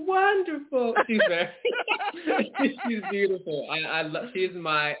 that's wonderful. She's she's beautiful. I love. She's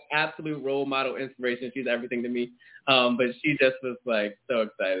my absolute role model, inspiration. She's everything to me. But she just was like so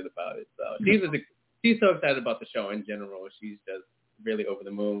excited about it. So she's so excited about the show in general. She's just really over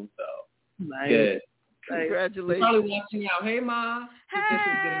the moon. So nice. Good. Congratulations. She's probably watching out. Hey, Ma.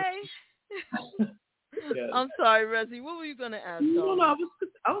 Hey. I'm sorry, Rezi. What were you going to ask? No, I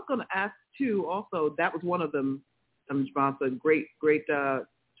was going to ask too. Also, that was one of them. JaVonne, great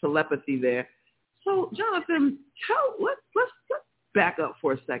telepathy there. So, Jonathan, let's back up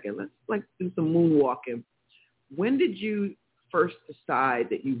for a second. Let's do some moonwalking. When did you first decide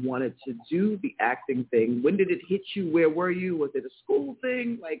that you wanted to do the acting thing? When did it hit you? Where were you? Was it a school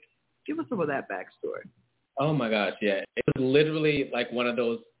thing? Like, give us some of that backstory. Oh my gosh, yeah. It was literally like one of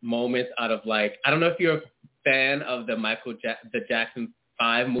those moments out of like, I don't know if you're a fan of the the Jackson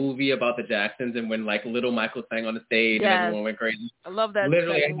 5 movie about the Jacksons and when like little Michael sang on the stage and everyone went crazy. I love that.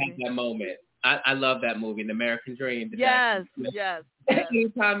 Literally, I had that moment. I love that movie, The American Dream. Yes.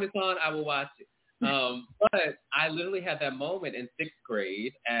 Anytime it's on, I will watch it. But I literally had that moment in 6th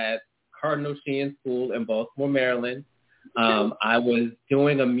grade at Cardinal Sheehan School in Baltimore, Maryland. I was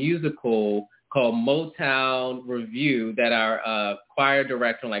doing a musical called Motown Review that our choir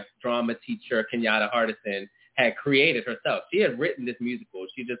director, like drama teacher, Kenyatta Hardison, had created herself. She had written this musical.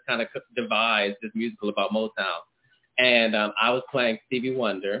 She just kind of devised this musical about Motown. And I was playing Stevie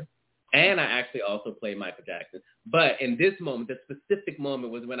Wonder, and I actually also played Michael Jackson. But in this moment, the specific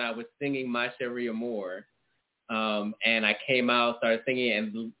moment was when I was singing My Cherie Amour, and I came out, started singing,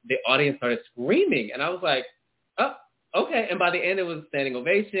 and the audience started screaming. And I was like, oh, okay. And by the end, it was standing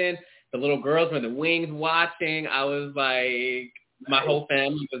ovation. The little girls were in the wings watching. I was like, my whole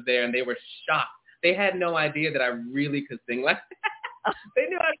family was there, and they were shocked. They had no idea that I really could sing like that. They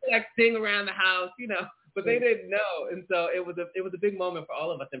knew I could like sing around the house, you know, but they didn't know. And so it was a big moment for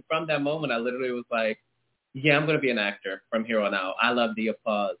all of us. And from that moment, I literally was like, yeah, I'm going to be an actor from here on out. I love the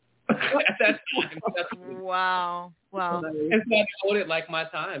applause. At that time. Wow. And so I devoted like my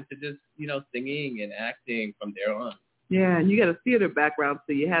time to just, you know, singing and acting from there on. Yeah, and you got a theater background,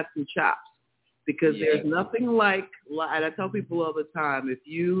 so you have some chops. Because there's nothing like, and I tell people all the time, if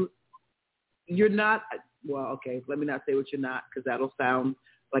you're not, well, okay, let me not say what you're not, because that'll sound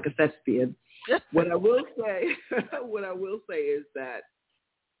like a thespian. What I will say is that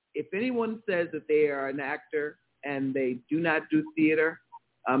if anyone says that they are an actor and they do not do theater,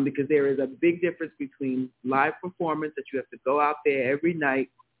 because there is a big difference between live performance that you have to go out there every night,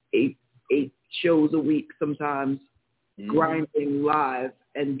 eight shows a week sometimes, grinding live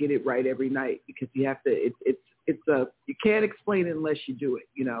and get it right every night, because you have to, you can't explain it unless you do it.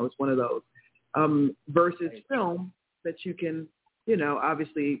 It's one of those. Versus film that you can,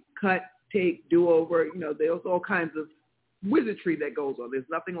 obviously cut, take, do over, there's all kinds of wizardry that goes on. There's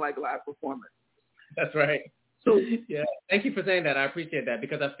nothing like live performance. That's right. So yeah, thank you for saying that. I appreciate that,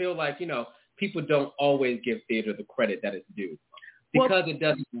 because I feel like, people don't always give theater the credit that it's due, because it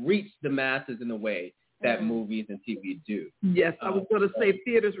doesn't reach the masses in a way that movies and TV do. Yes, I was going to say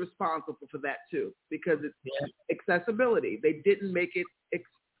theater's responsible for that too, because it's accessibility. They didn't make it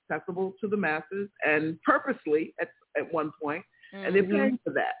accessible to the masses, and purposely at one point, and they're paying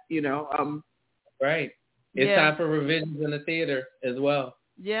for that, Right. It's time for revisions in the theater as well.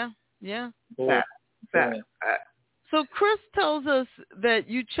 Yeah. Fact. So Chris tells us that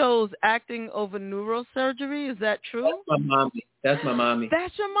you chose acting over neurosurgery. Is that true? That's my mommy.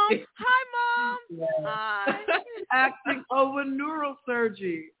 That's your mom? Hi, Mom. Yeah. Hi. Acting over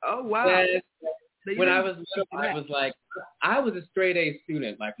neurosurgery. Oh, wow. Yes. When I was little, I was a straight A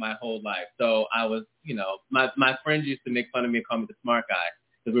student like my whole life. So I was, my friends used to make fun of me and call me the smart guy,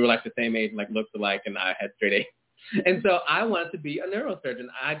 because we were like the same age, like looked alike, and I had straight A. And so I wanted to be a neurosurgeon.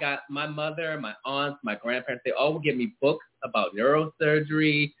 I got my mother, my aunts, my grandparents, they all would give me books about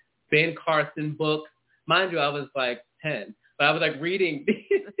neurosurgery, Ben Carson books. Mind you, I was like 10, but I was like reading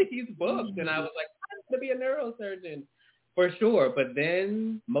these books, and I was like, I'm going to be a neurosurgeon for sure. But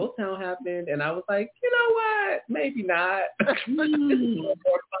then Motown happened, and I was like, you know what? Maybe not. More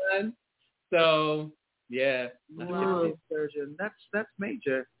fun. So, yeah. Neurosurgeon. That's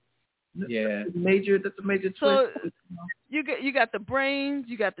major. Yeah, that's a major twist. So you got the brains,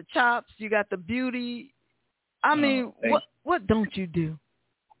 you got the chops, you got the beauty. I mean, what don't you do?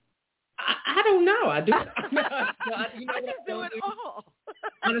 I don't know. I do. I just do it all.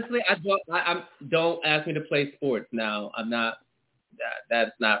 Honestly, I don't ask me to play sports now. I'm not.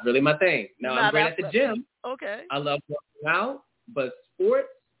 That's not really my thing. Now I'm great at the gym. Okay. I love working out, but sports,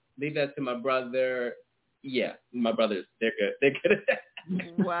 leave that to my brother. Yeah, my brothers, they're good. They're good at that.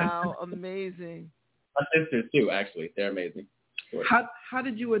 Wow, amazing. My sisters too, actually. They're amazing. How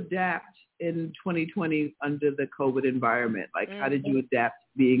did you adapt in 2020 under the COVID environment? Like, how did you adapt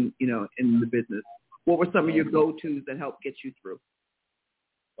being, in the business? What were some of your go-tos that helped get you through?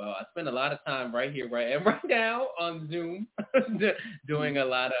 Well, I spend a lot of time right here, right now on Zoom, doing a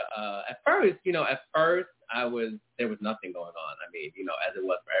lot of. At first, there was nothing going on. I mean, as it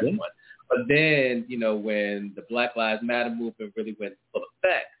was for everyone. But then, when the Black Lives Matter movement really went full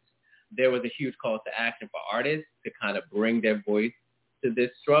effect, there was a huge call to action for artists to kind of bring their voice to this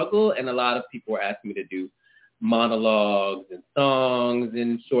struggle, and a lot of people were asking me to do monologues and songs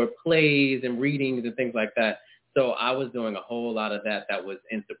and short plays and readings and things like that. So I was doing a whole lot of that was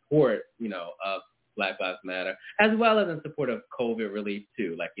in support, of Black Lives Matter, as well as in support of COVID relief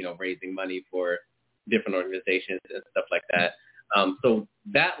too, like, raising money for different organizations and stuff like that. So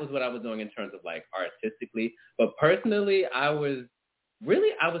that was what I was doing in terms of like artistically. But personally, I was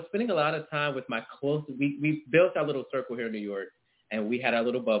spending a lot of time with my close, we built our little circle here in New York, and we had our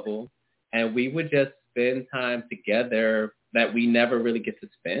little bubble, and we would just spend time together that we never really get to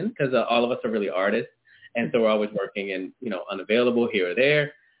spend, because all of us are really artists. And so we're always working and, unavailable here or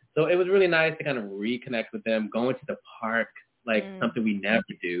there. So it was really nice to kind of reconnect with them, going to the park, like something we never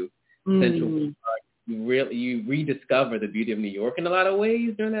do, Central Park. You rediscover the beauty of New York in a lot of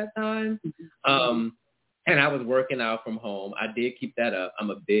ways during that time. And I was working out from home. I did keep that up. I'm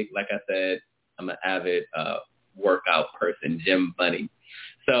a big, like I said, I'm an avid workout person, gym bunny.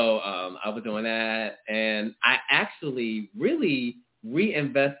 So I was doing that. And I actually really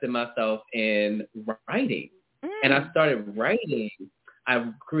reinvested myself in writing. And I started writing.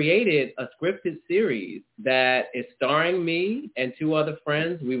 I created a scripted series that is starring me and two other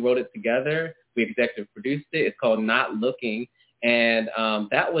friends. We wrote it together. We executive produced it. It's called Not Looking. And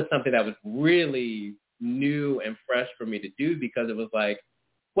that was something that was really new and fresh for me to do, because it was like,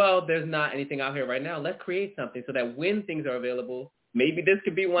 well, there's not anything out here right now. Let's create something so that when things are available, maybe this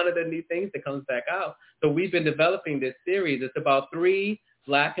could be one of the new things that comes back out. So we've been developing this series. It's about 3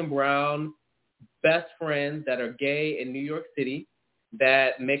 Black and brown best friends that are gay in New York City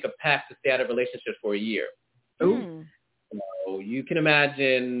that make a pact to stay out of relationships for a year. So you can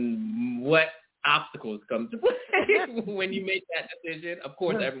imagine what obstacles come to play when you make that decision. Of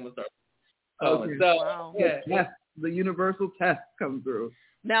course, everyone starts calling. So, the universal test comes through.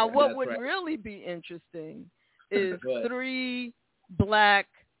 Now, what would really be interesting is 3 black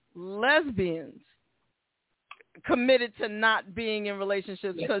lesbians committed to not being in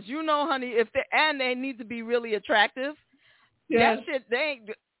relationships because honey, if they need to be really attractive. That shit, they ain't.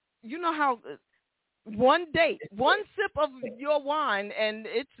 You know how one date, one sip of your wine, and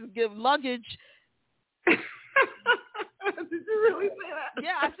it's give luggage. Did you really say that?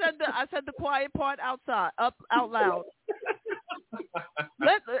 Yeah, I said the quiet part out loud.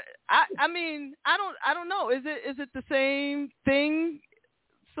 I mean, I don't know. Is it the same thing,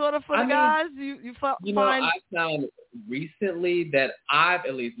 sort of for the guys? You find? I found recently that I've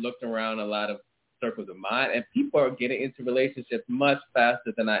at least looked around a lot of circles of mine, and people are getting into relationships much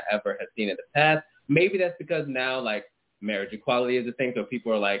faster than I ever have seen in the past. Maybe that's because now, like, marriage equality is a thing, so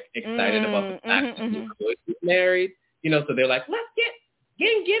people are, like, excited about the fact that people could get married, so they're like, let's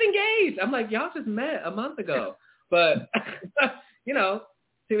get engaged. I'm like, y'all just met a month ago. But,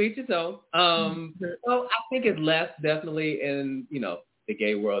 to each his own. So I think it's less definitely in, the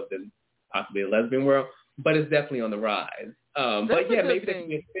gay world than possibly the lesbian world, but it's definitely on the rise. But, yeah, maybe that could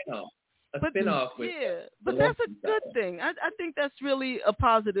be a spin-off. But that's a good thing. I think that's really a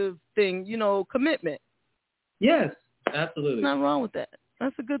positive thing, commitment. Yes, absolutely. There's nothing wrong with that.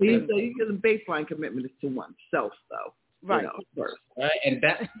 That's a good thing. So the baseline commitment is to oneself, though. Right. First. Right. And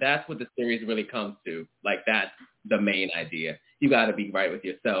that's what the series really comes to. Like, that's the main idea. You got to be right with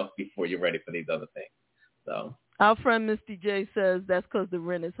yourself before you're ready for these other things. So our friend Misty J says that's because the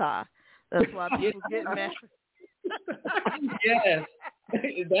rent is high. That's why people get married. Yes.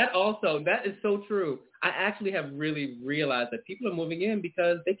 That is so true. I actually have really realized that people are moving in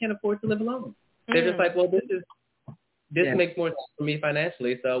because they can't afford to live alone. They're just like, well, this makes more sense for me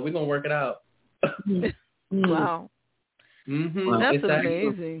financially, so we're going to work it out. Wow. Mm-hmm. That's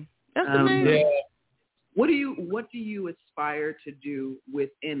amazing. That's amazing. Yeah. What do you aspire to do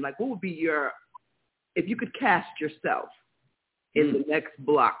within, like, what would be if you could cast yourself in the next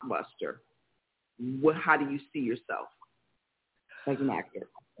blockbuster, how do you see yourself as an actor?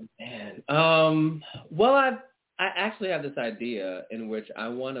 Man. Well, I actually have this idea in which I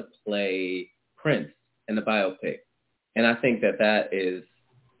want to play Prince in the biopic. And I think that is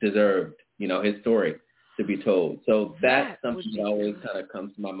deserved, his story to be told. So that's something that always kind of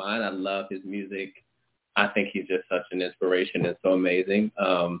comes to my mind. I love his music. I think he's just such an inspiration and so amazing.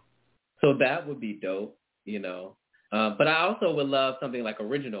 So that would be dope, But I also would love something like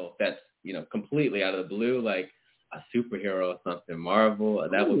original that's, completely out of the blue, like a superhero or something, Marvel.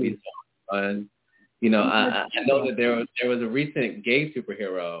 That would be so fun. I know that there was a recent gay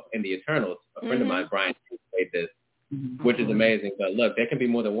superhero in the Eternals. A friend of mine, Brian, played this, which is amazing. But look, there can be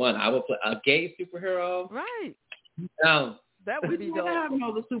more than one. I will play a gay superhero. Right. That would be dope. We don't have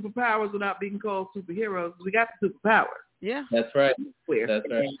no superpowers without being called superheroes. We got the superpowers. Yeah. That's right. Clear. That's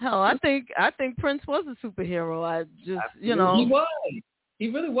right. Hell, I think Prince was a superhero. I just, He was. He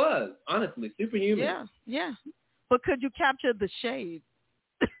really was. Honestly, superhuman. Yeah. But could you capture the shade?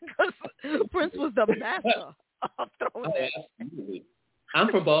 Because Prince was the master of throwing that. Absolutely. I'm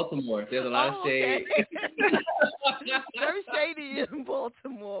from Baltimore. There's a lot of shade. Very shady in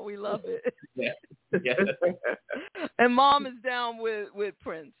Baltimore. We love it. Yeah. And Mom is down with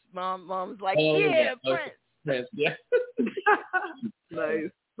Prince. Mom is like, Prince. Yeah.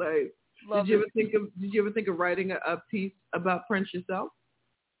 Nice. Did you ever think of writing a piece about Prince yourself?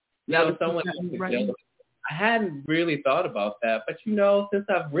 I hadn't really thought about that, but since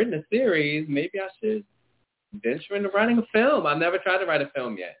I've written a series, maybe I should venture into writing a film. I've never tried to write a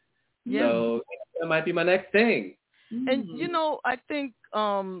film yet. Yeah. So that might be my next thing. And, I think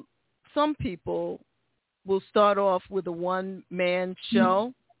some people will start off with a one-man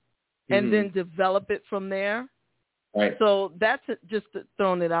show and then develop it from there. Right. So that's just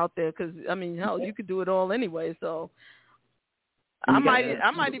throwing it out there because, hell, you could do it all anyway. So I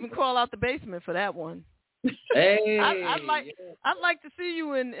might even crawl out the basement for that one. Hey. I'd like to see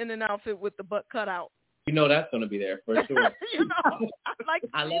you in an outfit with the butt cut out. That's going to be there for sure. I'd like to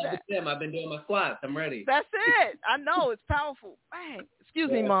see I love that. the gym. I've been doing my squats. I'm ready. That's it. I know. It's powerful. Bang. Excuse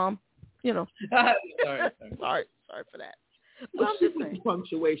me, Mom. Sorry for that. Well, I'm just saying.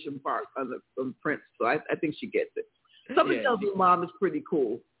 Punctuation part on Prince, so I think she gets it. Somebody tells me Mom is pretty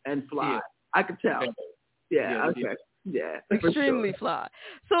cool and fly. I can tell. Yeah, okay. Yeah. Extremely fly.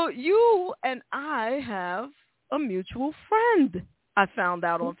 So you and I have a mutual friend I found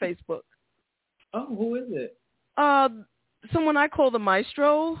out on Facebook. Oh, who is it? Someone I call the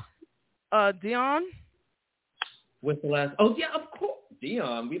Maestro, Dion. What's the last? Oh yeah, of course,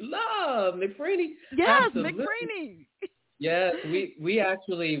 Dion. We love McFreenie. Yes, Absolutely. McFreenie. Yes, we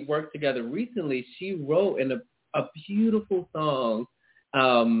actually worked together recently. She wrote a beautiful song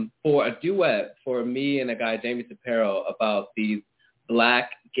for a duet for me and a guy, Jamie Sapero, about these Black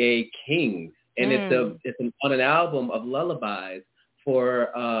gay kings, and it's on an album of lullabies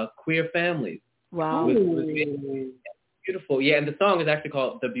for queer families. Wow. Beautiful. Yeah, and the song is actually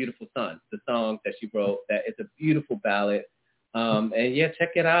called The Beautiful Son, the song that she wrote. That it's a beautiful ballad. And yeah,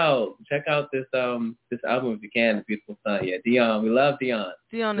 check it out. Check out this album if you can, The Beautiful Son. Yeah, Dion. We love Dion.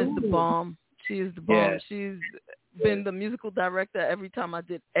 Dion is the bomb. She is the bomb. Yeah. She's been the musical director every time I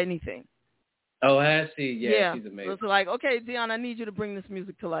did anything. Oh, has she? Yeah, she's amazing. So it's like, okay, Dion, I need you to bring this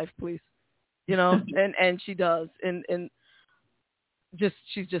music to life, please. You know, and she does. And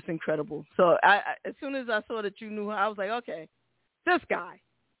she's just incredible. So I as soon as I saw that you knew her, I was like, okay, this guy.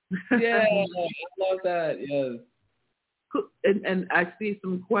 Yeah, I love that. Yes. And I see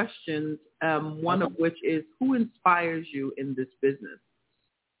some questions. One of which is, who inspires you in this business?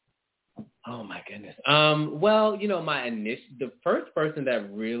 Oh my goodness. Well, the first person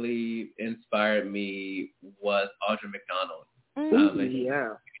that really inspired me was Audra McDonald.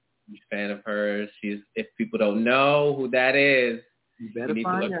 Yeah. I'm a fan of hers. If people don't know who that is, you better need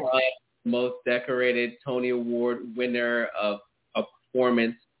find to look out. up. Most decorated Tony Award winner of a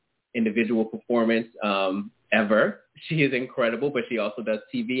performance, individual performance ever. She is incredible, but she also does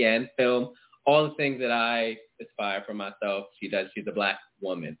TV and film. All the things that I aspire for myself, she does. She's a Black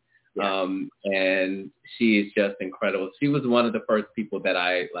woman. Yeah. And she is just incredible. She was one of the first people that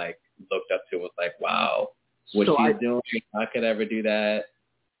I looked up to and was like, wow, what she's doing, I could ever do that.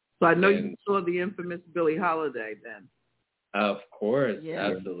 So I know you saw the infamous Billie Holiday then. Of course, yeah.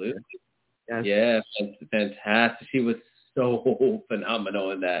 Absolutely. Yes. Yeah, fantastic. She was so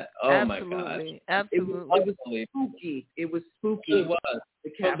phenomenal in that. Oh my God. Absolutely. It was spooky. It was.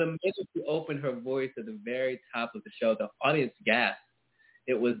 So the minute she opened her voice at the very top of the show, the audience gasped.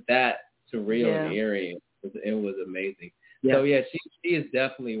 It was that surreal and eerie. It was amazing. Yeah. So yeah, she is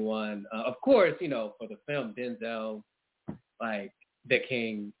definitely one. Of course, for the film, Denzel, the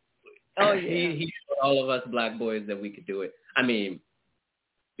king. Oh yeah. He showed all of us Black boys that we could do it. I mean,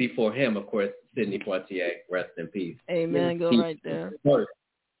 before him, of course, Sidney Poitier, rest in peace. Amen. Go right there.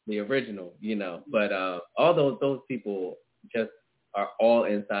 The original, But all those people just are all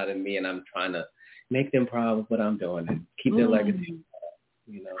inside of me, and I'm trying to make them proud of what I'm doing and keep their legacy.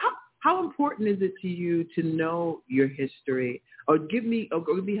 How important is it to you to know your history, or give me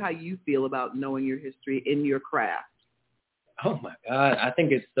how you feel about knowing your history in your craft? Oh my God, I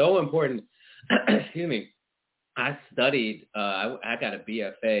think it's so important. Excuse me. I studied. I got a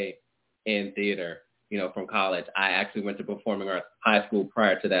BFA in theater, from college. I actually went to performing arts high school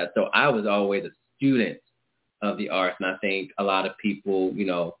prior to that, so I was always a student of the arts. And I think a lot of people,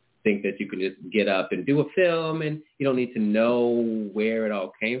 think that you can just get up and do a film and you don't need to know where it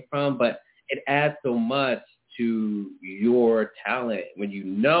all came from. But it adds so much to your talent when you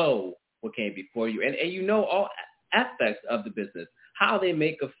know what came before you. And you know all aspects of the business, how they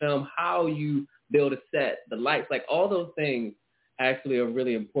make a film, how you build a set, the lights, all those things actually are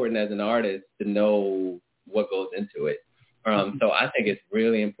really important as an artist to know what goes into it. So I think it's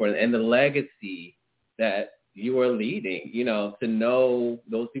really important. And the legacy that you are leading, to know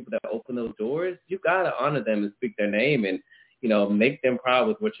those people that open those doors, you got to honor them and speak their name and, make them proud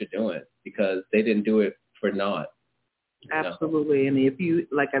with what you're doing because they didn't do it for naught. Absolutely. And if you,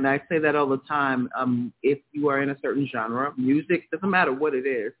 and I say that all the time, if you are in a certain genre, music, doesn't matter what it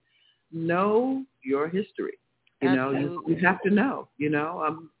is, know your history. You have to know,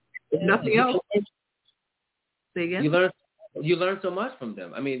 if nothing else. Say again? You learn so much from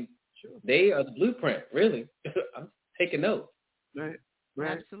them. I mean, they are the blueprint, really. I'm taking notes. Right.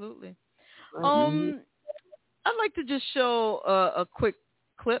 Absolutely. I'd like to just show a quick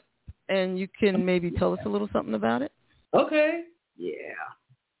clip, and you can maybe tell us a little something about it. Okay. Yeah.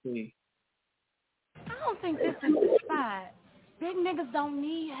 I don't think this is the spot. Big niggas don't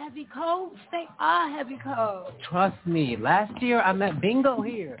need heavy coats. They are heavy coats. Trust me. Last year, I met Bingo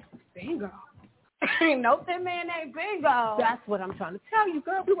here. Bingo? Ain't no thin man named Bingo. That's what I'm trying to tell you,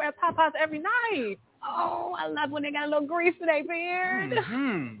 girl. We wear Popeyes every night. Oh, I love when they got a little grease in their beard.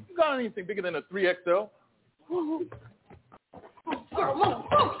 You got anything bigger than a 3XL?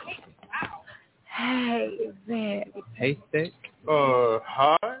 Hey, Vic. Hey, Vic.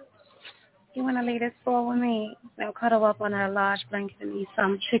 Hi. You want to leave this floor with me? Then cuddle up on that large blanket and eat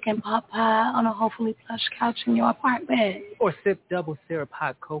some chicken pot pie on a hopefully plush couch in your apartment. Or sip double syrup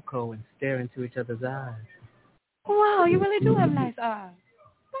hot cocoa and stare into each other's eyes. Wow, you really do have nice eyes.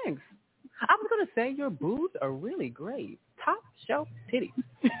 Thanks. I was going to say your boobs are really great. Top shelf titties.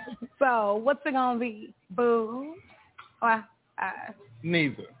 So what's it gonna be? Boo? Or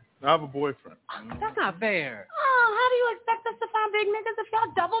Neither. I have a boyfriend. That's not fair. Oh, how do you expect us to find big niggas if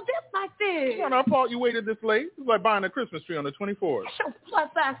y'all double dip like this? It's not our fault you waited this late. It's like buying a Christmas tree on the 24th. Get your plus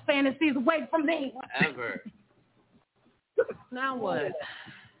size fantasies away from me. Whatever. Now what?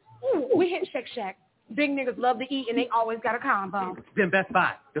 Ooh, we hit Shake Shack. Big niggas love to eat and they always got a combo. Then Best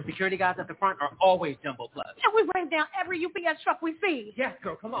Buy. The security guys at the front are always Jumbo Plus. And we bring down every UPS truck we see. Yes,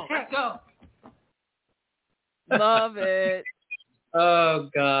 girl, come on. Let's go. Love it. Oh,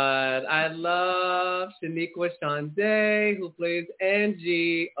 God. I love Shaniqua Shande, who plays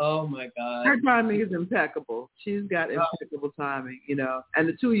Angie. Oh, my God. Her timing is impeccable. She's got impeccable timing, you know. And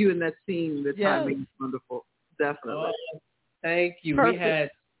the two of you in that scene, the timing is wonderful. Definitely. Oh, thank you. Perfect. We had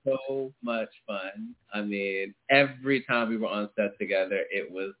so much fun. I mean, every time we were on set together, it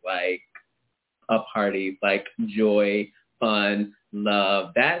was like a party, like joy, fun,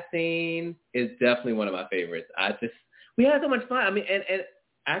 love. That scene is definitely one of my favorites. We had so much fun. I mean, and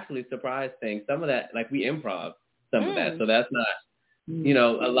actually, surprise thing, some of that, like we improv some of that. So that's not, you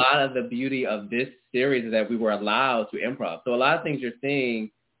know, a lot of the beauty of this series is that we were allowed to improv. So a lot of things you're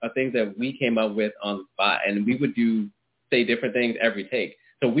seeing are things that we came up with on the spot, and we would say different things every take.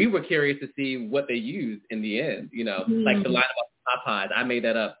 So we were curious to see what they used in the end, you know, like the line about Popeyes. I made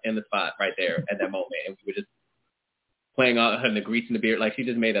that up in the spot right there at that moment, and we were just playing on her and the grease in the beard. Like, she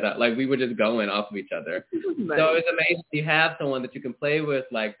just made that up. Like, we were just going off of each other. Nice. So it's amazing you have someone that you can play with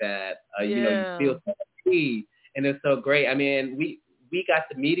like that. You know, you feel so free, and it's so great. I mean, we got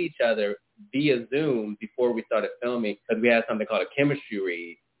to meet each other via Zoom before we started filming because we had something called a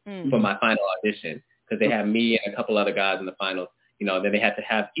chemistry read for my final audition because they had me and a couple other guys in the finals. You know, then they had to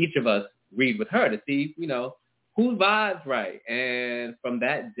have each of us read with her to see, you know, whose vibe's right. And from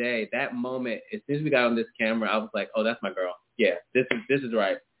that day, that moment, as soon as we got on this camera, I was like, oh, that's my girl. Yeah, this is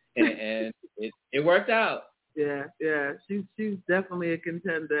right. And it worked out. Yeah. She's definitely a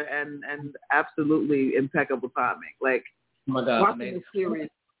contender and absolutely impeccable timing. Like, oh my God, watching the series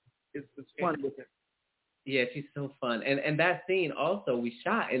is fun with her. Yeah, she's so fun. And that scene also, we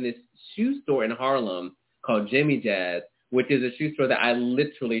shot in this shoe store in Harlem called Jimmy Jazz, which is a shoe store that I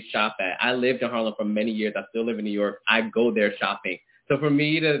literally shop at. I lived in Harlem for many years. I still live in New York. I go there shopping. So for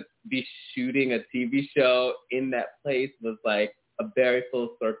me to be shooting a TV show in that place was like a very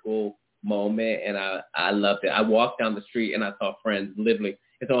full circle moment, and I loved it. I walked down the street and I saw friends, literally.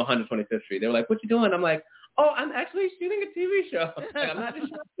 It's on 125th Street. They were like, what you doing? I'm like, oh, I'm actually shooting a TV show. Like, I'm not just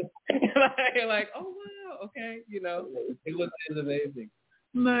shopping. like, oh, wow, okay. You know, it was amazing.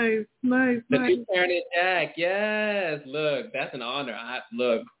 Nice. The new Karen and Jack, yes. Look, that's an honor.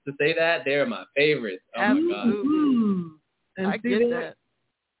 To say that, they're my favorites. Oh my God. And I get that.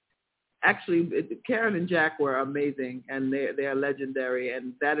 Actually, Karen and Jack were amazing, and they're legendary,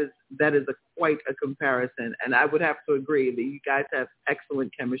 and that is quite a comparison. And I would have to agree that you guys have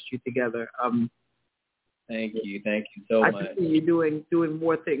excellent chemistry together. Thank you so much. I can see you doing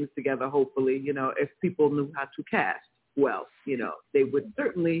more things together. Hopefully, you know, if people knew how to cast well, you know, they would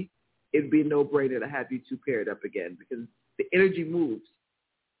certainly. It'd be a no-brainer to have you two paired up again because the energy moves.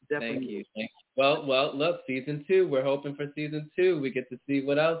 Definitely. Thank you. Well, look, season 2. We're hoping for season 2. We get to see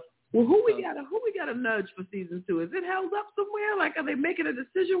what else. Well, who we got to nudge for season 2? Is it held up somewhere? Like, are they making a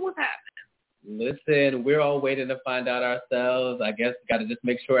decision? What's happening? Listen, we're all waiting to find out ourselves. I guess got to just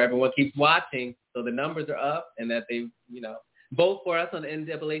make sure everyone keeps watching so the numbers are up and that they, you know, vote for us on the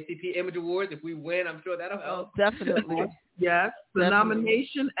NAACP Image Awards. If we win, I'm sure that'll help. Oh, definitely. Yes, the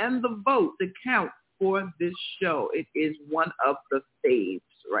nomination and the vote to count for this show. It is one of the faves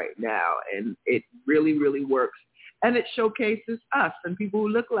right now, and it really, really works. And it showcases us and people who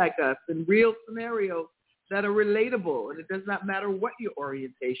look like us in real scenarios that are relatable. And it does not matter what your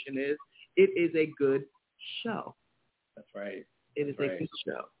orientation is. It is a good show. That's right. It is a good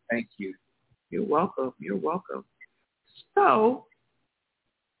show. Thank you. You're welcome. So,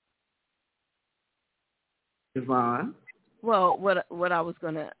 JaVonne. Well, what I was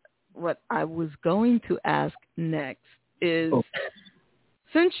going to ask next is,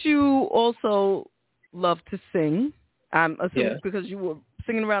 since you also love to sing, I'm assuming because you were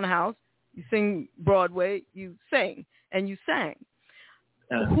singing around the house, you sing Broadway, you sing, and you sang.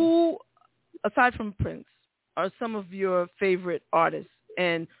 Who, aside from Prince, are some of your favorite artists,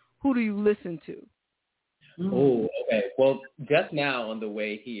 and who do you listen to? Oh, okay. Well, just now on the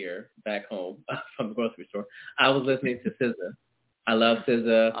way here, back home from the grocery store, I was listening to SZA. I love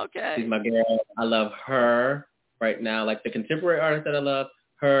SZA. Okay. She's my girl. I love her right now. Like the contemporary artists that I love,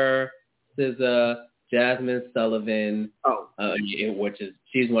 her, SZA, Jasmine Sullivan,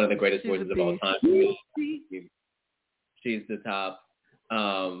 she's one of the greatest voices of all time. She's the top.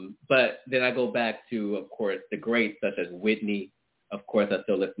 But then I go back to, of course, the greats such as Whitney. Of course, I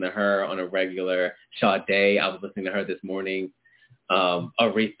still listen to her on a regular. Sade, I was listening to her this morning.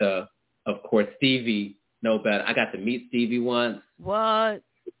 Aretha, of course, Stevie, no better. I got to meet Stevie once. What?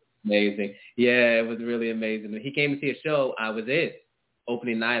 Amazing. Yeah, it was really amazing. He came to see a show. I was in.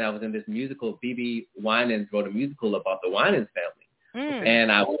 Opening night, I was in this musical. B.B. Winans wrote a musical about the Winans family.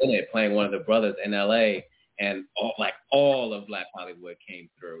 And I was in it playing one of the brothers in L.A., and all of Black Hollywood came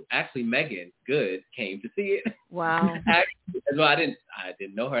through. Actually, Megan Good came to see it. Wow. Well, I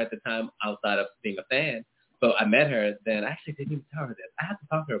didn't know her at the time outside of being a fan. So I met her then. I actually didn't even tell her this. I have to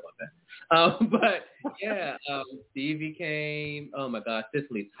talk to her about that. But yeah, Stevie came. Oh my gosh,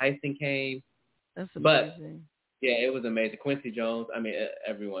 Cicely Tyson came. That's amazing. But yeah, it was amazing. Quincy Jones. I mean,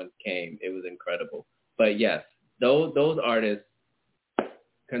 everyone came. It was incredible. But yes, those artists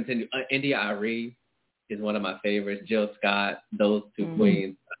continue. India Arie is one of my favorites. Jill Scott. Those two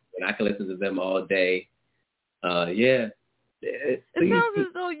queens. And I can listen to them all day. Yeah. It sounds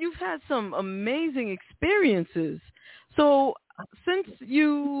as though you've had some amazing experiences. So since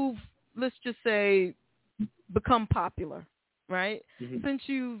you've, let's just say, become popular, right? Since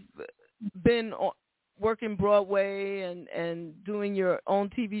you've been working Broadway and doing your own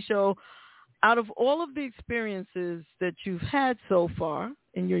TV show, out of all of the experiences that you've had so far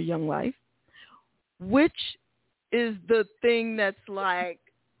in your young life, which is the thing that's like,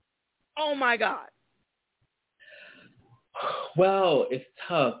 oh my God? Well, it's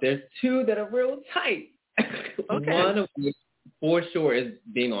tough. There's two that are real tight. Okay. One of which, for sure, is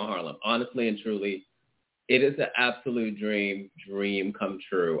being on Harlem. Honestly and truly, it is an absolute dream come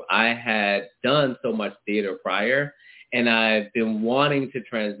true. I had done so much theater prior, and I've been wanting to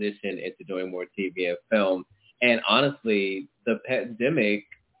transition into doing more TV and film. And honestly, the pandemic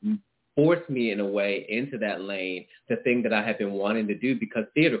forced me in a way into that lane, the thing that I had been wanting to do, because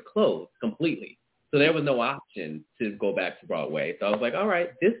theater closed completely. So there was no option to go back to Broadway. So I was like, all right,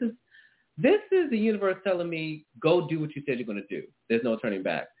 this is the universe telling me, go do what you said you're going to do. There's no turning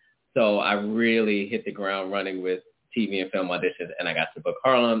back. So I really hit the ground running with TV and film auditions, and I got to book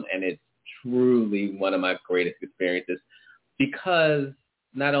Harlem, and it's truly one of my greatest experiences, because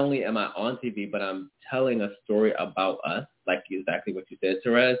not only am I on TV, but I'm telling a story about us, like exactly what you said,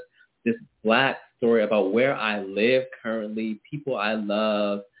 Terez, this Black story about where I live currently, people I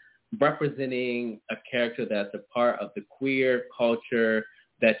love, representing a character that's a part of the queer culture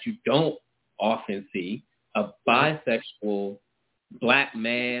that you don't often see, a bisexual Black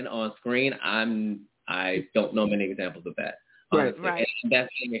man on screen. I don't know many examples of that, honestly. Right. And that's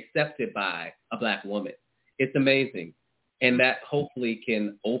being accepted by a Black woman. It's amazing. And that hopefully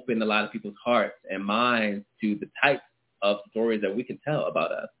can open a lot of people's hearts and minds to the types of stories that we can tell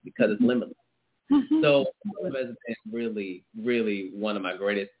about us, because it's limitless. So it has been really, really one of my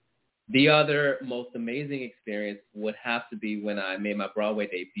greatest. The other most amazing experience would have to be when I made my Broadway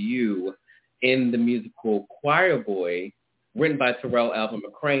debut in the musical Choir Boy, written by Terrell Alvin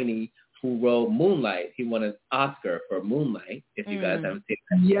McCraney, who wrote Moonlight. He won an Oscar for Moonlight, if you guys haven't seen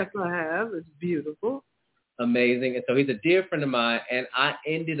it. Yes, I have. It's beautiful. Amazing. And so he's a dear friend of mine, and I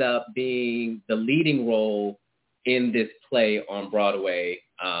ended up being the leading role in this play on Broadway.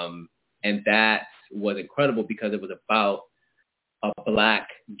 And that was incredible, because it was about a Black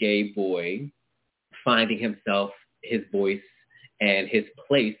gay boy finding himself, his voice, and his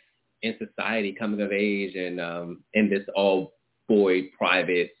place in society, coming of age, and in this all-boy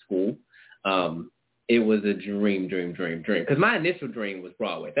private school. It was a dream. Because my initial dream was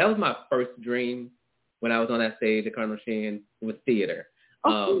Broadway. That was my first dream when I was on that stage at Cardinal Sheehan. It was theater.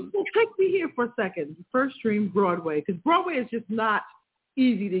 So take me here for a second. First dream, Broadway. Because Broadway is just not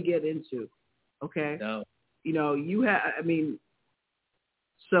easy to get into, okay? No. You know,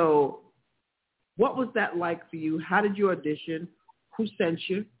 so what was that like for you? How did you audition? Who sent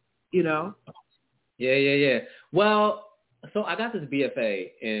you, you know? Yeah. Well, so I got this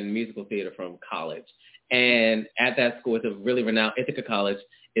BFA in musical theater from college. And at that school, it's a really renowned Ithaca College.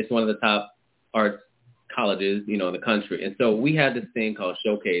 It's one of the top arts colleges, in the country. And so we had this thing called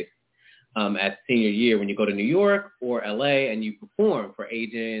Showcase at senior year, when you go to New York or LA and you perform for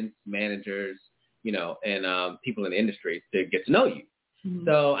agents, managers, and people in the industry to get to know you. Mm-hmm.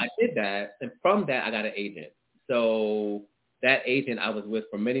 So I did that, and from that, I got an agent. So that agent I was with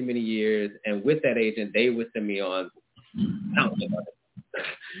for many, many years, and with that agent, they would send me on countless auditions,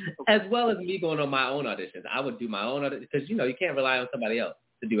 as well as me going on my own auditions. I would do my own auditions, because, you can't rely on somebody else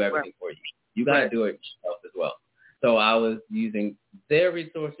to do everything for you. You got to do it yourself as well. So I was using their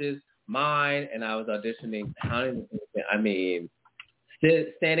resources, Mine, and I was auditioning.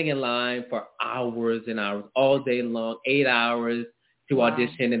 Standing in line for hours and hours, all day long, 8 hours to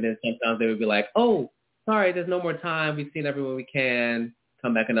audition, and then sometimes they would be like, "Oh, sorry, there's no more time. We've seen everyone we can.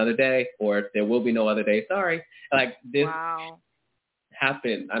 Come back another day, or there will be no other day. Sorry." Like this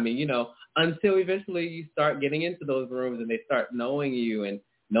happened. I mean, until eventually you start getting into those rooms and they start knowing you and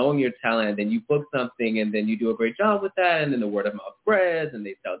knowing your talent, and you book something, and then you do a great job with that, and then the word of mouth spreads, and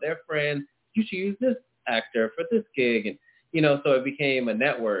they tell their friends, "You should use this actor for this gig," and so it became a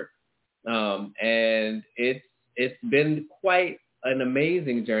network, and it's been quite an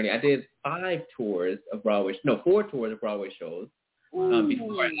amazing journey. I did 4 tours of Broadway shows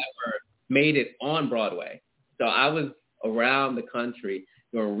before I ever made it on Broadway. So I was around the country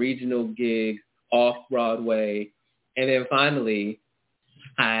doing regional gigs, off Broadway, and then finally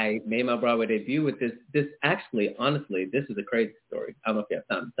I made my Broadway debut with this actually, honestly, this is a crazy story. I don't know if you have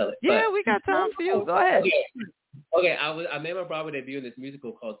time to tell it. Yeah, we got time for you. Go ahead. Okay, I made my Broadway debut in this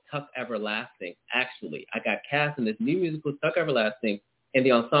musical called Tuck Everlasting. Actually, I got cast in this new musical, Tuck Everlasting, in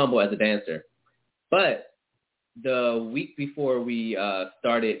the ensemble as a dancer. But the week before we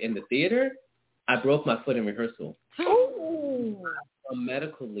started in the theater, I broke my foot in rehearsal. On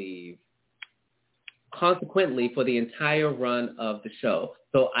medical leave, consequently, for the entire run of the show.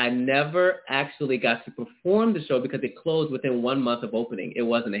 So I never actually got to perform the show because it closed within 1 month of opening. It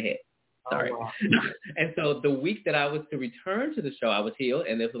wasn't a hit. Sorry. Oh, wow. And so the week that I was to return to the show, I was healed,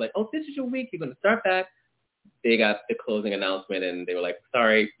 and they were like, "Oh, this is your week. You're going to start back." They got the closing announcement, and they were like,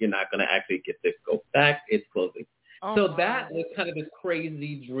 "Sorry, you're not going to actually get to go back. It's closing." So that was kind of this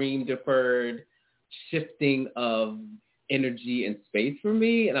crazy dream deferred shifting of energy and space for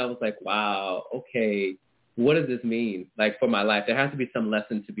me. And I was like, wow, okay, what does this mean? Like for my life, there has to be some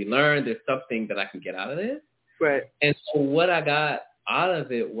lesson to be learned. There's something that I can get out of this. Right. And so what I got out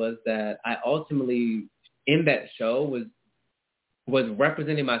of it was that I ultimately, in that show, was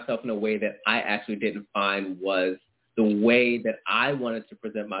representing myself in a way that I actually didn't find was the way that I wanted to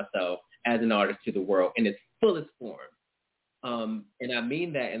present myself as an artist to the world in its fullest form. And I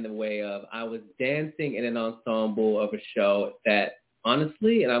mean that in the way of I was dancing in an ensemble of a show that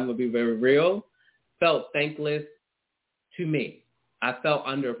honestly, and I'm going to be very real, felt thankless to me. I felt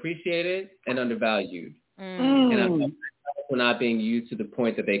underappreciated and undervalued. And I felt were not being used to the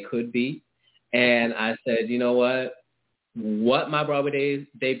point that they could be. And I said, you know what my Broadway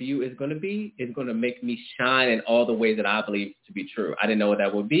debut is going to be is going to make me shine in all the ways that I believe to be true. I didn't know what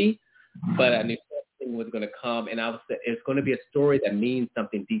that would be, but I knew something was going to come, and it's going to be a story that means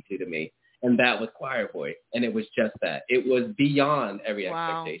something deeply to me. And that was Choir Boy, and it was just that. It was beyond every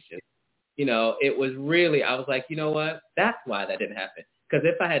expectation. It was really, I was like, you know what? That's why that didn't happen. Because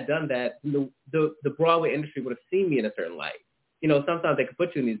if I had done that, the Broadway industry would have seen me in a certain light. Sometimes they could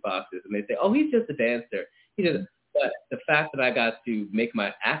put you in these boxes, and they say, oh, he's just a dancer. But the fact that I got to make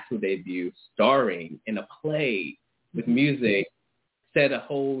my actual debut starring in a play with music said a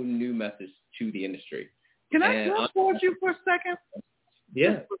whole new message to the industry. Can I pause you for a second?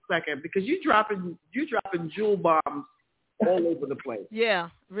 Yeah. Just for a second, because you dropping jewel bombs all over the place. Yeah,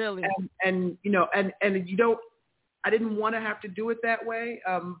 really. And you don't. I didn't want to have to do it that way,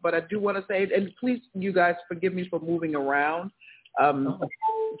 but I do want to say, and please, you guys, forgive me for moving around.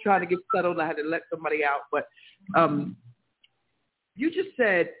 Trying to get settled, I had to let somebody out, but you just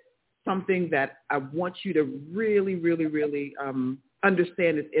said something that I want you to really, really, really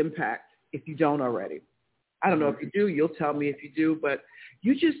understand its impact if you don't already. I don't know if you do. You'll tell me if you do, but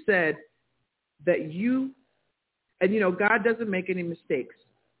you just said that God doesn't make any mistakes,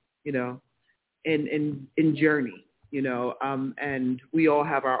 in journey, and we all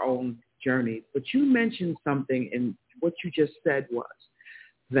have our own journey. But you mentioned something, and what you just said was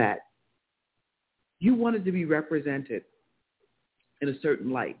that you wanted to be represented in a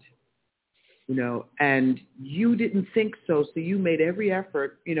certain light, and you didn't think so. So you made every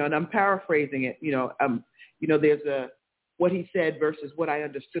effort, and I'm paraphrasing it, there's what he said versus what I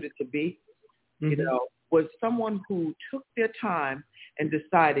understood it to be, was someone who took their time and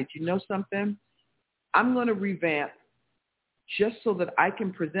decided, something, I'm going to revamp just so that I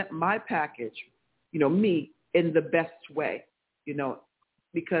can present my package, me in the best way,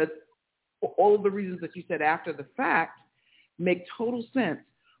 because all of the reasons that you said after the fact make total sense.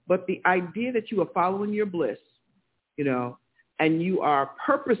 But the idea that you are following your bliss, and you are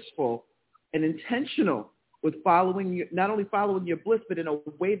purposeful and intentional with not only following your bliss, but in a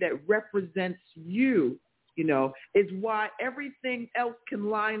way that represents you, is why everything else can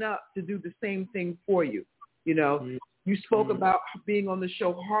line up to do the same thing for you. You spoke about being on the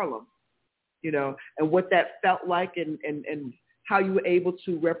show Harlem, and what that felt like and how you were able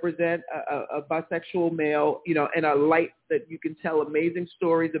to represent a bisexual male, you know, in a light that you can tell amazing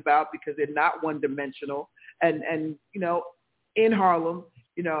stories about because they're not one-dimensional. And you know, in Harlem,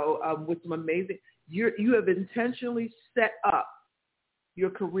 you know, with some amazing, you have intentionally set up your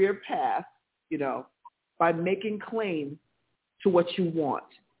career path, you know, by making claim to what you want.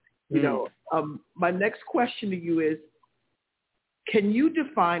 You know, my next question to you is, can you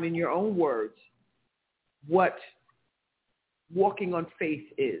define in your own words what walking on faith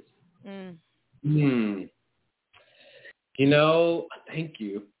is? You know, thank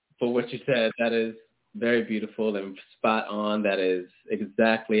you for what you said. That is very beautiful and spot on. That is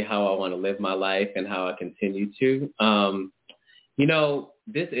exactly how I want to live my life and how I continue to. You know,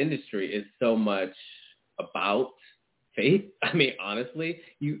 this industry is so much about faith. I mean, honestly,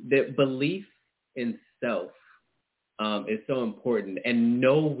 the belief in self is so important, and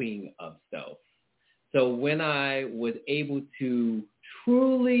knowing of self. So when I was able to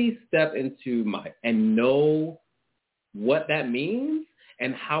truly step into and know what that means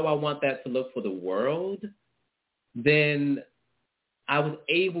and how I want that to look for the world, then I was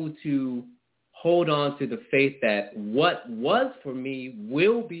able to hold on to the faith that what was for me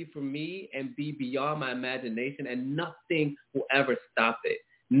will be for me and be beyond my imagination, and nothing will ever stop it.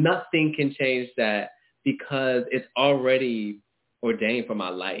 Nothing can change that because it's already ordained for my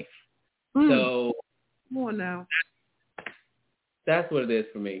life. So come on now. That's what it is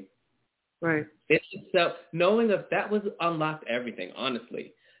for me. Right. It's just knowing that was unlocked everything,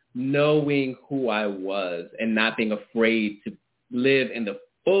 honestly. Knowing who I was and not being afraid to live in the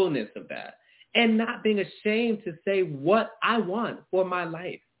fullness of that. And not being ashamed to say what I want for my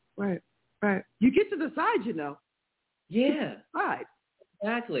life. Right, right. You get to decide, you know. Yeah. Right.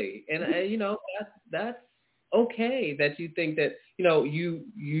 Exactly. And you know, that's okay that you think that, you know, you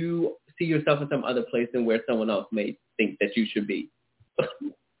see yourself in some other place than where someone else may think that you should be.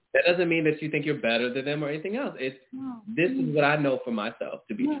 That doesn't mean that you think you're better than them or anything else. This is what I know for myself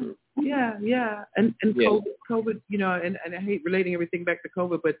to be true. Yeah, yeah. And COVID, you know, and I hate relating everything back to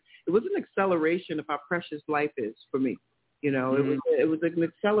COVID, but it was an acceleration of how precious life is for me. You know, it was an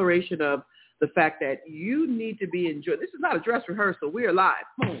acceleration of the fact that you need to be enjoyed. This is not a dress rehearsal. We're live.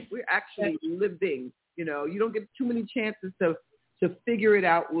 We're actually living. You know, you don't get too many chances to figure it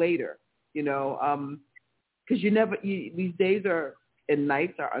out later, you know, because these days and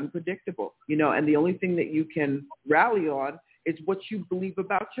nights are unpredictable, you know, and the only thing that you can rally on is what you believe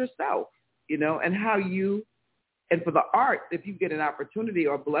about yourself, you know, and and for the art, if you get an opportunity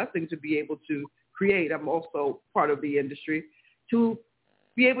or blessing to be able to create, I'm also part of the industry, to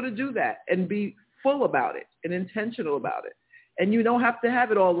be able to do that and be full about it and intentional about it. And you don't have to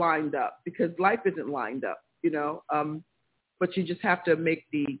have it all lined up because life isn't lined up, you know, but you just have to make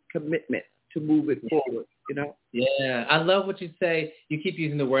the commitment to move it forward, you know? Yeah, I love what you say. You keep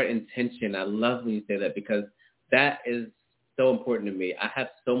using the word intention. I love when you say that because that is so important to me. I have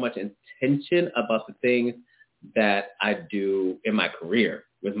so much intention about the things that I do in my career,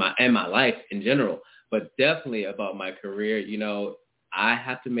 and my life in general, but definitely about my career. You know, I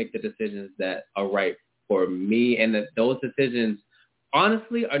have to make the decisions that are right for me, and those decisions,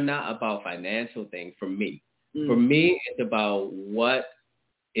 honestly, are not about financial things for me. For me, it's about what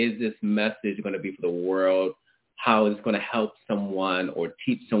is this message going to be for the world, how it's going to help someone or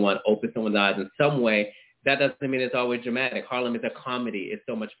teach someone, open someone's eyes in some way. That doesn't mean it's always dramatic. Harlem is a comedy. It's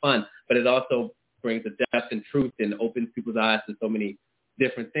so much fun, but it also brings the depth and truth and opens people's eyes to so many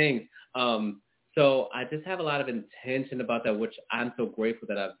different things. So I just have a lot of intention about that, which I'm so grateful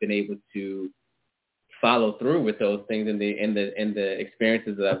that I've been able to follow through with those things in the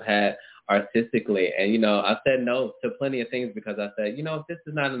experiences that I've had artistically. And, you know, I said no to plenty of things because I said, you know, this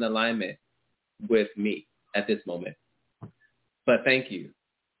is not in alignment with me at this moment. But thank you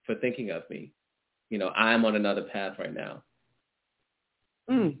for thinking of me. You know, I'm on another path right now.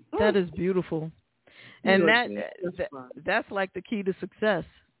 That is beautiful. And that's like the key to success.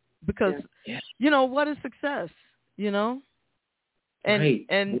 Because, you know, what is success, you know?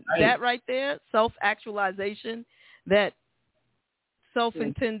 And that right there, self-actualization, that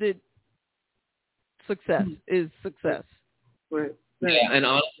self-intended success is success. Right. Yeah, and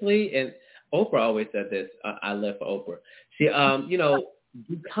honestly, and Oprah always said this. I live for Oprah. She, you know,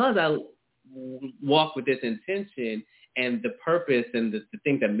 because I walk with this intention and the purpose and the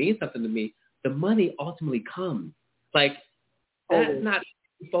thing that means something to me, the money ultimately comes. Like, that's not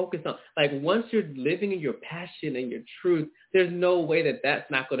focused on. Like, once you're living in your passion and your truth, there's no way that that's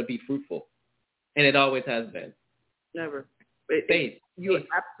not going to be fruitful. And it always has been. Never. Faith. You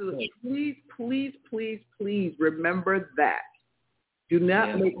absolutely, please remember that. Do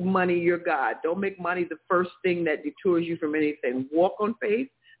not make money your God. Don't make money the first thing that detours you from anything. Walk on faith.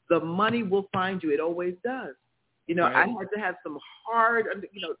 The money will find you. It always does. You know, I had to have some hard,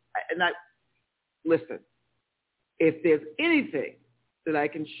 you know, and listen, if there's anything that I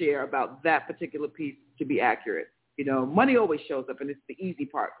can share about that particular piece to be accurate, you know, money always shows up, and it's the easy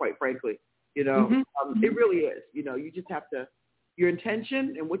part, quite frankly. You know, it really is. You know, you just have to, your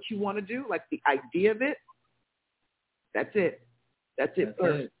intention and what you want to do, like the idea of it, that's it. That's it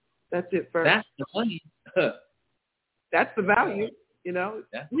first. That's it first. That's the money. That's the value, you know.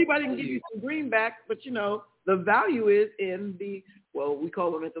 Anybody can give you some greenback, but, you know, the value is in the, well, we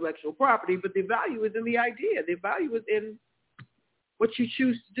call them intellectual property, but the value is in the idea. The value is in what you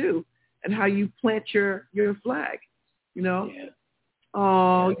choose to do and how you plant your flag, you know. Yeah.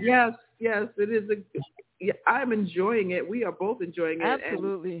 Oh, yes, it is. I'm enjoying it. We are both enjoying it.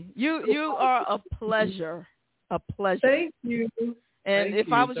 Absolutely. You are a pleasure. A pleasure. Thank you. And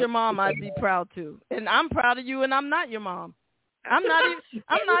if I was your mom, I'd be proud too. And I'm proud of you. And I'm not your mom. I'm not even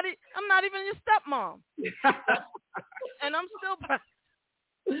your stepmom. And I'm still proud.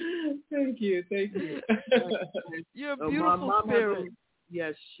 Thank you. You're a beautiful spirit.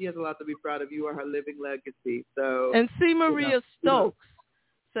 Yes, she has a lot to be proud of. You are her living legacy. So. And C. Maria Stokes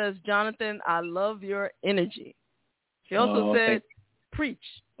says, Jonathan, I love your energy. She also said,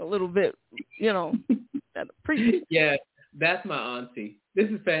 preach a little bit, you know. Preach. Yeah, that's my auntie. This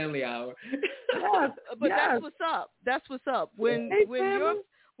is family hour. But that's what's up. That's what's up. When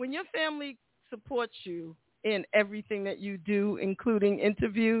your family supports you in everything that you do, including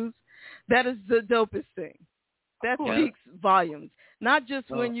interviews, that is the dopest thing. That speaks volumes. Not just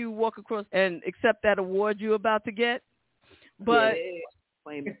when you walk across and accept that award you're about to get, but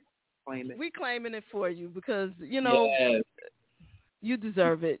claim it. We claiming it for you because, you know, you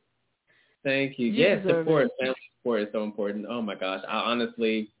deserve it. Thank you. Yes, support. Family support is so important. Oh, my gosh. I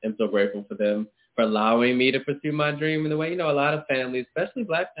honestly am so grateful for them for allowing me to pursue my dream in the way, you know, a lot of families, especially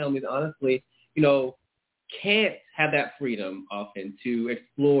Black families, honestly, you know, can't have that freedom often to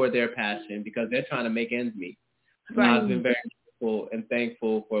explore their passion because they're trying to make ends meet. Right. I've been very grateful and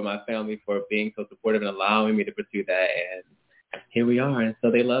thankful for my family for being so supportive and allowing me to pursue that. And here we are. And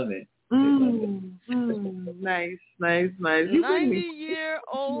so they love it. Nice.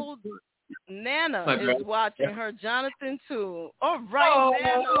 90-year-old Nana is watching her Jonathan too. All right,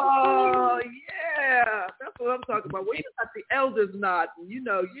 Nana. Oh, yeah. That's what I'm talking about. When you got the elders nodding, you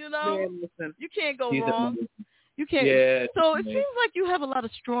know, man, listen. You can't go wrong. You can't. Yeah, so it seems like you have a lot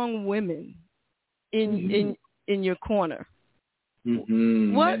of strong women in your corner.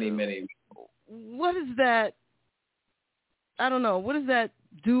 Mm-hmm. Many. What is that? I don't know. What does that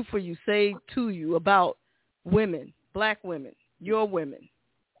do for you, say to you about women, Black women, your women?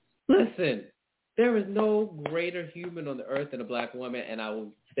 Listen, there is no greater human on the earth than a Black woman, and I will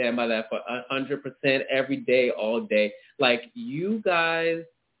stand by that for 100% every day, all day. Like, you guys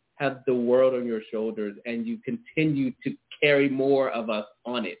have the world on your shoulders, and you continue to carry more of us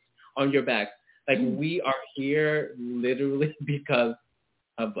on your backs. Like, we are here literally because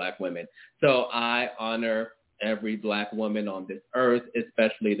of Black women. So I honor every Black woman on this earth,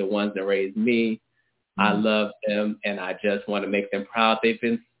 especially the ones that raised me. I love them, and I just want to make them proud. They've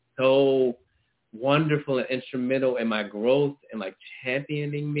been so wonderful and instrumental in my growth and like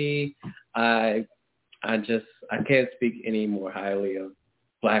championing me. I can't speak any more highly of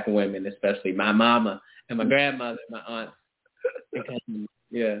Black women, especially my mama and my grandmother and my aunt.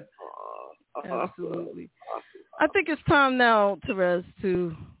 Yeah. Absolutely. I think it's time now, Terez,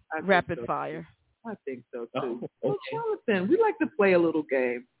 to rapid fire. I think so too. Well, Jonathan, we like to play a little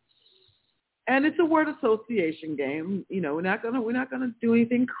game. And it's a word association game. You know, we're not gonna do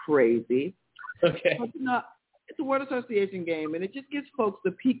anything crazy. Okay. But, it's a word association game, and it just gives folks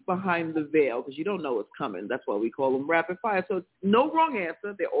the peek behind the veil because you don't know what's coming. That's why we call them rapid fire. So it's no wrong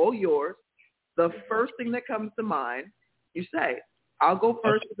answer. They're all yours. The first thing that comes to mind, you say. I'll go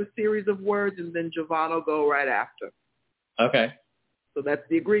first with a series of words, and then JaVonne will go right after. Okay. So that's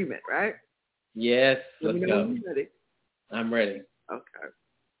the agreement, right? Yes. Let's go. When you're ready. I'm ready. Okay.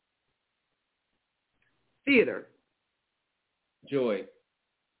 Theater. Joy.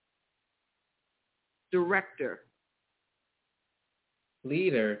 Director.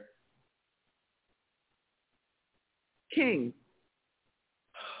 Leader. King.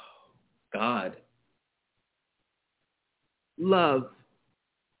 God. Love.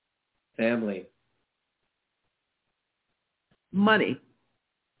 Family. Money.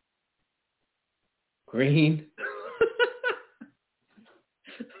 Green.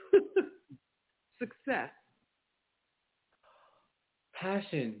 Success.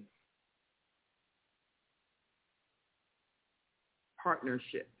 Passion.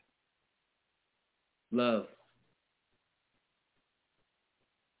 partnership. Love.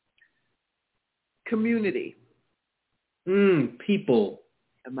 Community. People.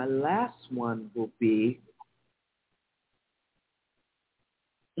 And my last one will be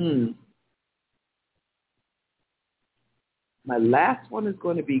my last one is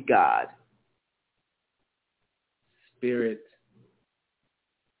going to be God. Spirit.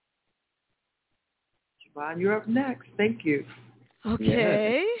 JaVonne, you're up next. Thank you.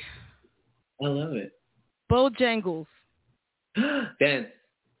 Okay. I love it. Bojangles. Dance.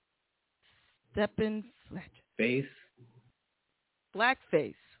 Steppin' Fletcher. Face.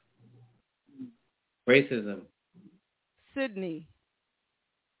 Blackface. Racism. Sydney.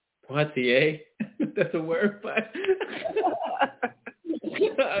 Poitier. That's a word, but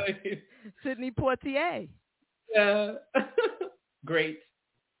Sydney Poitier. Yeah. Great.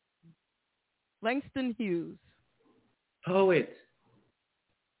 Langston Hughes. Poet.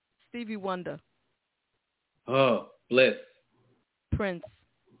 Stevie Wonder. Oh, Bliss. Prince.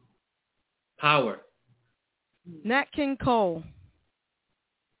 Power. Nat King Cole.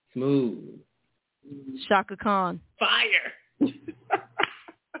 Smooth. Shaka Khan. Fire.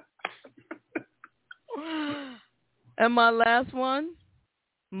 And my last one,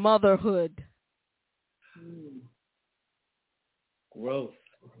 motherhood. Growth.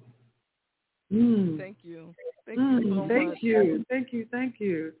 Thank you. Thank you so much. Thank you. Thank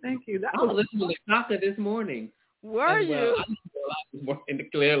you. I was listening to Shaka this morning. Were you? I listened to a lot this morning,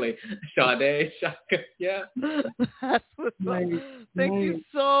 clearly. Sade, Shaka, yeah. That's what's up. Thank you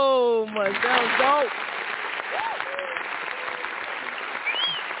so much. That was dope.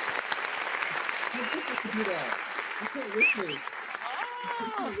 I do that. I can't listen.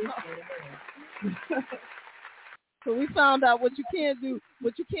 So we found out what you can't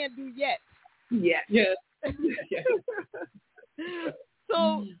do yet. Yes. Yes.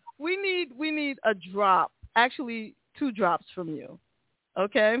 So we need a drop. Actually, 2 drops from you.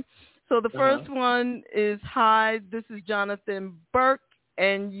 Okay? So the first one is, hi, this is Jonathan Burke,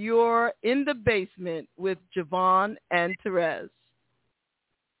 and you're in the basement with JaVonne and Terez.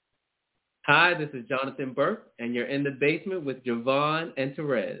 Hi, this is Jonathan Burke, and you're in the basement with JaVonne and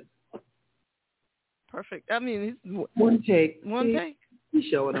Terez. Perfect. I mean, one take. One take? He's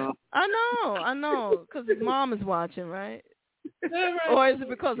showing off. I know, because his mom is watching, right? Or is it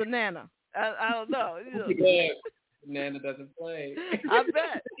because of Nana? I don't know. Yeah. Nana doesn't play. I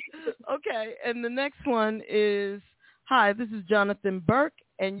bet. Okay, and the next one is, hi, this is Jonathan Burke,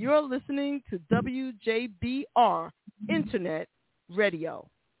 and you're listening to WJBR Internet Radio.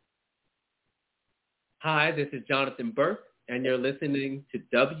 Hi, this is Jonathan Burke, and you're listening to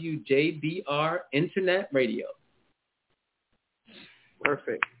WJBR Internet Radio.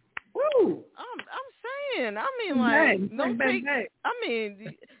 Perfect. Woo! I'm saying. I mean, like,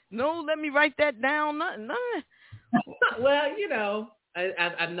 no, let me write that down. Nothing. Well, you know,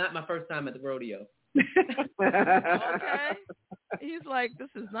 I'm not my first time at the rodeo. Okay. He's like, this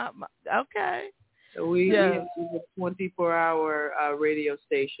is not my. Okay. We have a 24-hour radio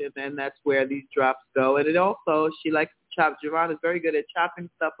station, and that's where these drops go. And it also, she likes to chop. JaVonne is very good at chopping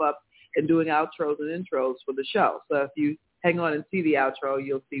stuff up and doing outros and intros for the show. So if you hang on and see the outro,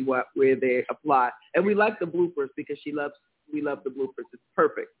 you'll see where they apply. And we like the bloopers because we love the bloopers. It's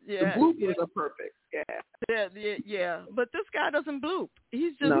perfect. Yeah. The bloopers are perfect. Yeah. But this guy doesn't bloop.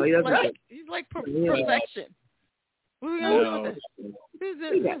 He's just he doesn't. he's like perfection.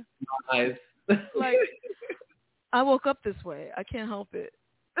 Nice. Like, I woke up this way. I can't help it.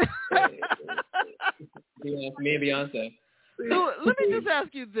 Me and Beyonce. So let me just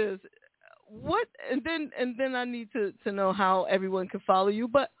ask you this: what? And then I need to know how everyone can follow you.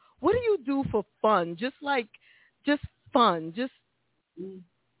 But what do you do for fun? Just fun.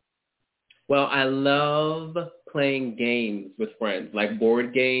 Well, I love playing games with friends, like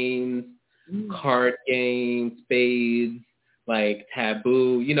board games, card games, spades, like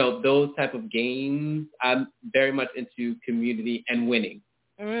Taboo, you know, those type of games. I'm very much into community and winning.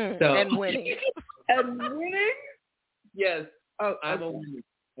 And winning. And winning? Yes. Oh, I'm a winner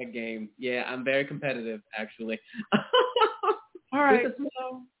at games. Yeah, I'm very competitive, actually. All right.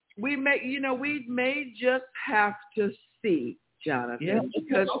 So we may just have to see, Jonathan. Yeah.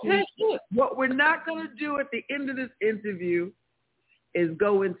 Because what we're not going to do at the end of this interview is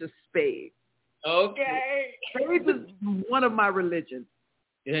go into spades. Okay. Spades is one of my religions.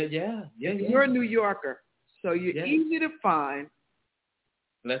 Yeah. You're a New Yorker, so you're easy to find.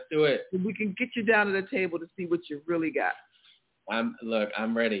 Let's do it. We can get you down to the table to see what you really got. I'm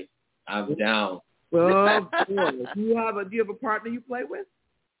ready. I'm down. Well, do you have a partner you play with?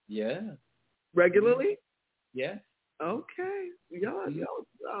 Yeah. Regularly? Yeah. Okay. Yo.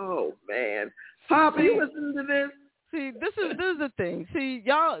 Oh, man. Pop, are you listening to this? See, this is the thing. See,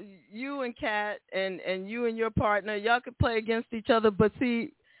 y'all, you and Kat and you and your partner, y'all could play against each other. But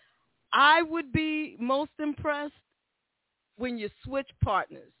see, I would be most impressed when you switch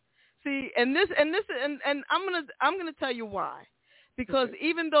partners. See, and I'm gonna tell you why. Because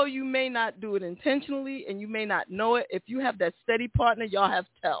even though you may not do it intentionally and you may not know it, if you have that steady partner, y'all have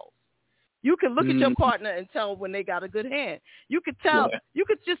tells. You can look at your partner and tell when they got a good hand. You could tell. Yeah. You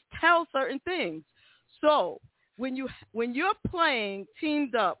could just tell certain things. So when you're playing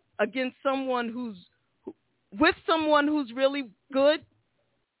teamed up against someone who's really good,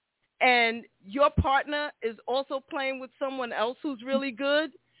 and your partner is also playing with someone else who's really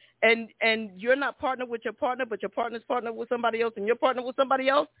good, and you're not partnered with your partner, but your partner's partnered with somebody else, and you're partnered with somebody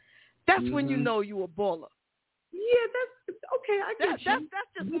else, that's when you know you a baller. Yeah, that's okay. I get you.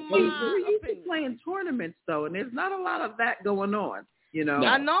 That's just my We're used to opinion. playing tournaments, though, and there's not a lot of that going on. You know.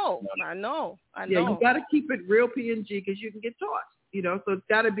 I know. Yeah, you got to keep it real PNG because you can get tossed. You know, so it's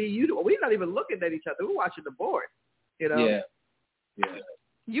got to be you. We're not even looking at each other. We're watching the board. You know. Yeah.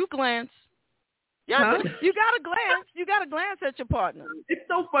 You glance. Yeah, you got to glance. You got to glance at your partner. It's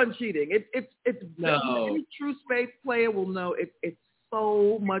no fun cheating. It's no. Any true space player will know it's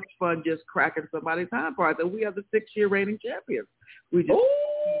so much fun just cracking somebody's time parts. And we are the 6-year reigning champions. We just.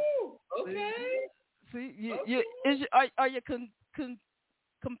 Oh, okay. See, are your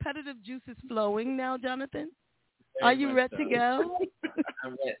competitive juices flowing now, Jonathan? Are you ready to go?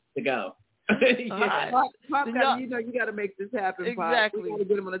 I'm ready to go. Yeah. Pop you got to make this happen. Exactly. Pop. We got to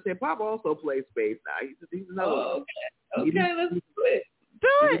get him on the table. Pop also plays space now. He's another one. Okay, let's do it. Do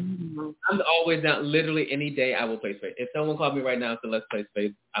it. I'm always down. Literally any day I will play space. If someone called me right now and said let's play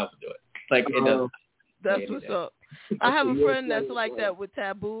space, I will do it. Like it doesn't. That's what's up. I have a friend that's like that with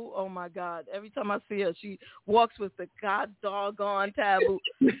Taboo. Oh my God! Every time I see her, she walks with the god doggone Taboo.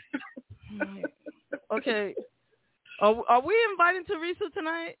 Okay. Are we inviting Teresa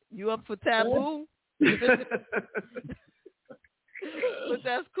tonight? You up for Taboo? But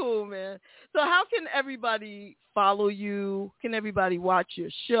that's cool, man. So how can everybody follow you? Can everybody watch your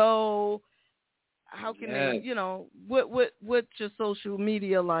show? How can they, what's your social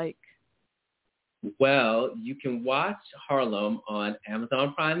media like? Well, you can watch Harlem on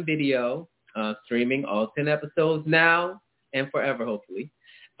Amazon Prime Video, streaming all 10 episodes now and forever, hopefully.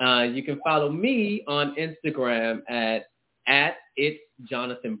 You can follow me on Instagram at It's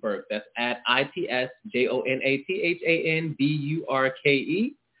Jonathan Burke. That's at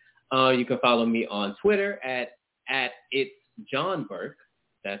ITSJONATHANBURKE. You can follow me on Twitter at It's John Burke.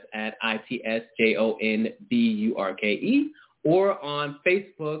 That's at ITSJONBURKE. Or on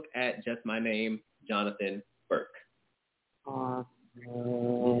Facebook at just my name, Jonathan Burke. Awesome.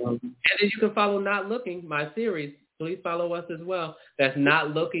 And then you can follow Not Looking, my series. Please follow us as well. That's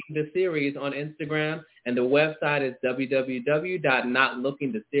Not Looking the Series on Instagram, and the website is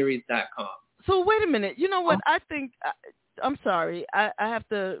www.notlookingtheseries.com. So wait a minute. You know what? I think, I'm sorry, I have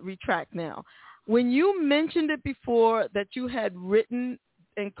to retract now. When you mentioned it before that you had written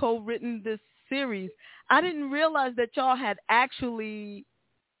and co-written this series, I didn't realize that y'all had actually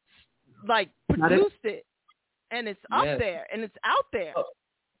produced it, and it's up there, and it's out there.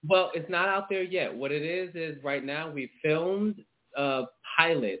 Well, it's not out there yet. What it is right now we filmed a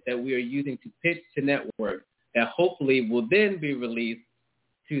pilot that we are using to pitch to networks that hopefully will then be released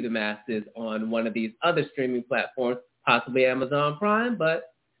to the masses on one of these other streaming platforms, possibly Amazon Prime,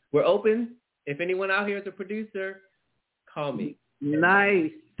 but we're open. If anyone out here is a producer, call me. Nice.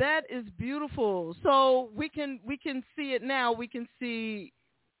 That is beautiful. So we can see it now. We can see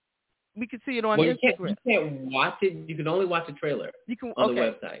it on Instagram. You can't watch it. You can only watch the trailer on the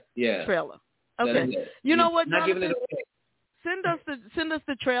website. Yeah. Trailer. Okay. You know what, Jonathan? Send us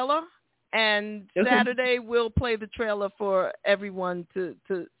the trailer, and Saturday we'll play the trailer for everyone to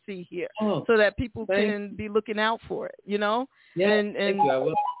see here, so that people can be looking out for it. You know. Yeah. And thank you. I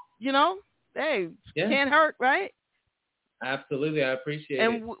will. You know, can't hurt, right? Absolutely, I appreciate it.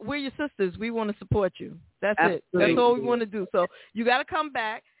 And we're your sisters. We want to support you. That's Absolutely. it. That's all we want to do. So you got to come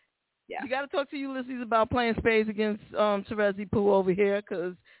back. Yeah. You got to talk to Ulysses about playing spades against Terez Pooh over here,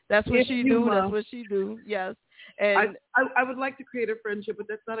 because that's what she do. That's what she do. Yes. And I would like to create a friendship, but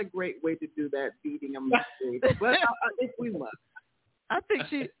that's not a great way to do that, beating them. But if we must. I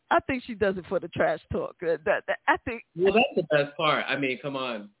think she does it for the trash talk. I think. Well, that's the best part. I mean, come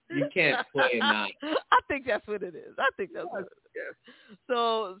on, you can't play it now. I think that's what it is. What it is.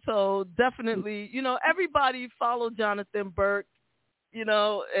 So definitely, everybody follow Jonathan Burke.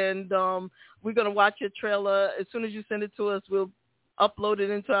 And we're going to watch your trailer. As soon as you send it to us, we'll upload it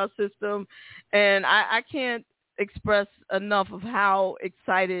into our system. And I can't express enough of how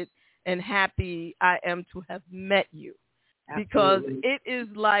excited and happy I am to have met you. Because it is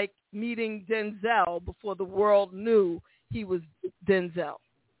like meeting Denzel before the world knew he was Denzel.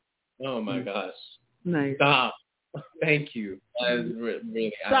 Oh my gosh. Nice. Stop. Thank you.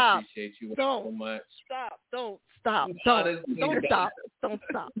 Really, I appreciate you so much. Stop. Don't stop. Don't stop. I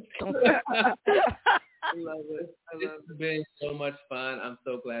love it. It's been so much fun. I'm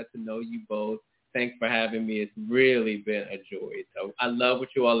so glad to know you both. Thanks for having me. It's really been a joy. So I love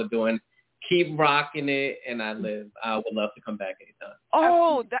what you all are doing. Keep rocking it, and I would love to come back anytime.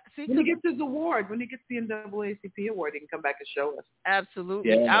 Oh, when he gets his award, when he gets the NAACP award, he can come back and show us.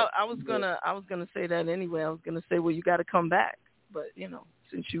 Absolutely. Yeah. I was gonna say that anyway. I was gonna say, well, you got to come back, but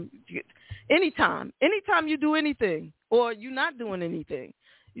since you anytime you do anything or you're not doing anything,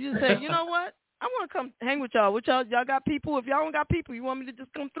 you just say, you know what? I want to come hang with y'all. Y'all got people? If y'all don't got people, you want me to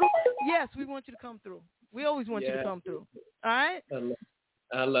just come through? Yes, we want you to come through. We always want you to come through. All right?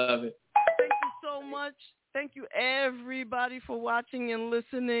 I love it. Thank you so much. Thank you, everybody, for watching and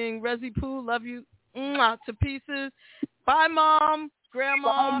listening. Resi Poo, love you to pieces. Bye, Mom, Grandma,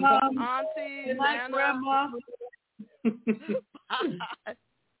 Auntie, good night, Nana. Grandma. Bye.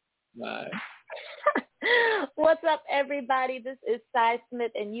 Bye. What's up, everybody? This is Cy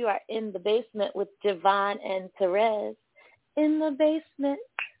Smith, and you are in the basement with JaVonne and Terez. In the basement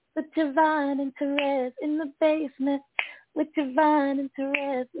with JaVonne and Terez. In the basement with JaVonne and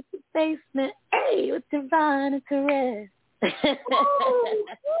Terez. With the basement, hey, with JaVonne and Terez.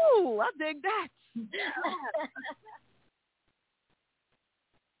 Ooh, I dig that.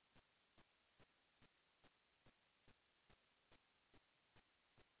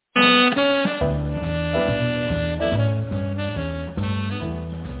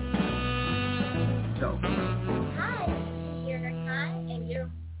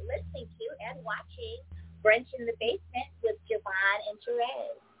 Listening to and watching Brunch in the Basement with JaVonne and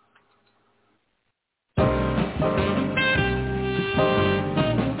Terez.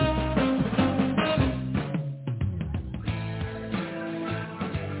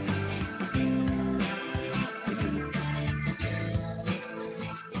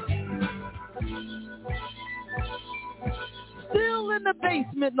 Still in the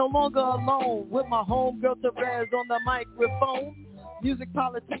basement, no longer alone, with my homegirl Terez on the microphone. Music,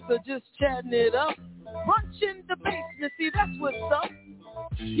 politics, or just chatting it up. Brunch in the basement, see, that's what's up.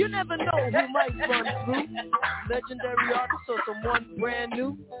 You never know who might run through. Legendary artists or someone brand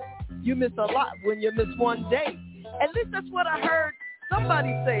new. You miss a lot when you miss one day. At least that's what I heard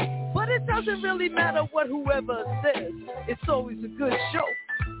somebody say. But it doesn't really matter what whoever says. It's always a good show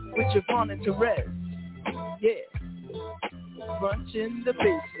with JaVonne and Terez. Yeah. Brunch in the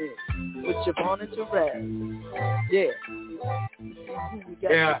basement with JaVonne and Terez. Yeah.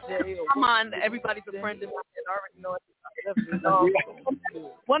 Come on, everybody's a friend of mine. I already know it.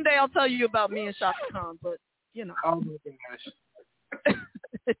 One day I'll tell you about me and Shaka Khan, but Oh my gosh.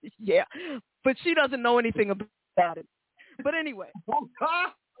 yeah, but she doesn't know anything about it. But anyway.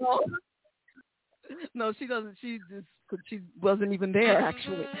 No, she doesn't. She wasn't even there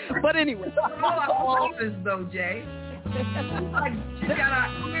actually. But anyway. Office though, Jay. I'm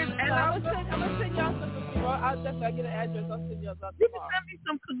gonna send y'all some. I'll definitely get an address. I'll send y'all something. You can send me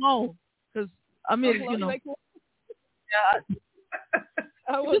some cologne, because I mean, yeah.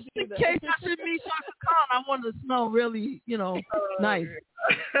 Just in case I should meet Shaka Khan, I want to smell really, nice.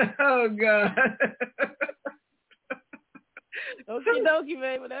 Oh God. Okie dokie,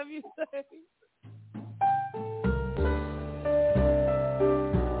 man. Whatever you say.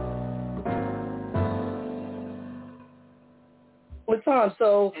 Time,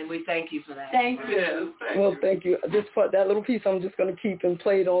 so and we thank you for that. Thank you. Well, thank you. Just for that little piece, I'm just going to keep and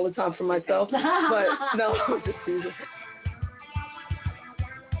play it all the time for myself. But no, just teasing.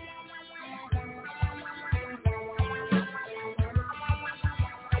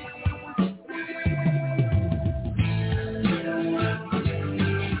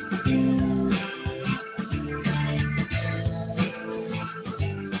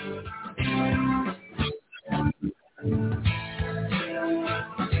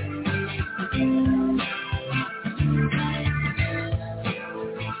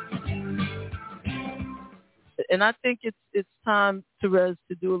 And I think it's time, Terez,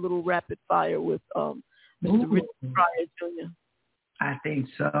 to do a little rapid fire with Mr. Richard Pryor Jr. I think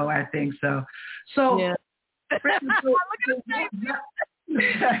so. So, yeah.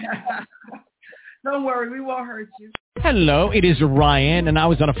 Don't worry, we won't hurt you. Hello, it is Ryan, and I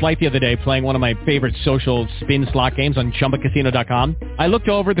was on a flight the other day playing one of my favorite social spin slot games on ChumbaCasino.com. I looked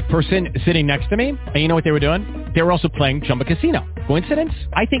over at the person sitting next to me, and you know what they were doing? They were also playing Chumba Casino. Coincidence?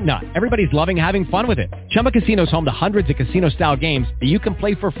 I think not. Everybody's loving having fun with it. Chumba Casino is home to hundreds of casino-style games that you can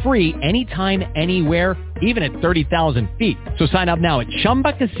play for free anytime, anywhere, even at 30,000 feet. So sign up now at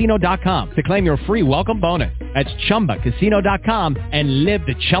ChumbaCasino.com to claim your free welcome bonus. That's ChumbaCasino.com and live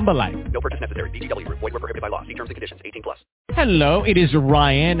the Chumba life. No purchase necessary. VGW. Void where prohibited by law. See terms and conditions. 18+. Hello, it is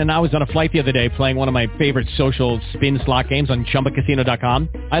Ryan, and I was on a flight the other day playing one of my favorite social spin slot games on ChumbaCasino.com.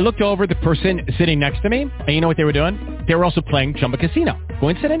 I looked over at the person sitting next to me, and you know what they were doing? They were also playing Chumba Casino.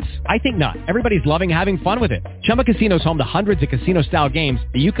 Coincidence? I think not. Everybody's loving having fun with it. Chumba Casino is home to hundreds of casino-style games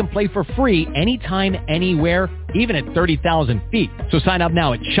that you can play for free anytime, anywhere, even at 30,000 feet. So sign up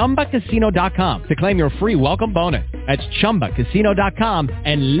now at ChumbaCasino.com to claim your free welcome bonus. That's ChumbaCasino.com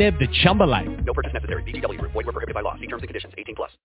and live the Chumba life. No purchase necessary. VGW. Void where prohibited by law. See terms and conditions. 18+.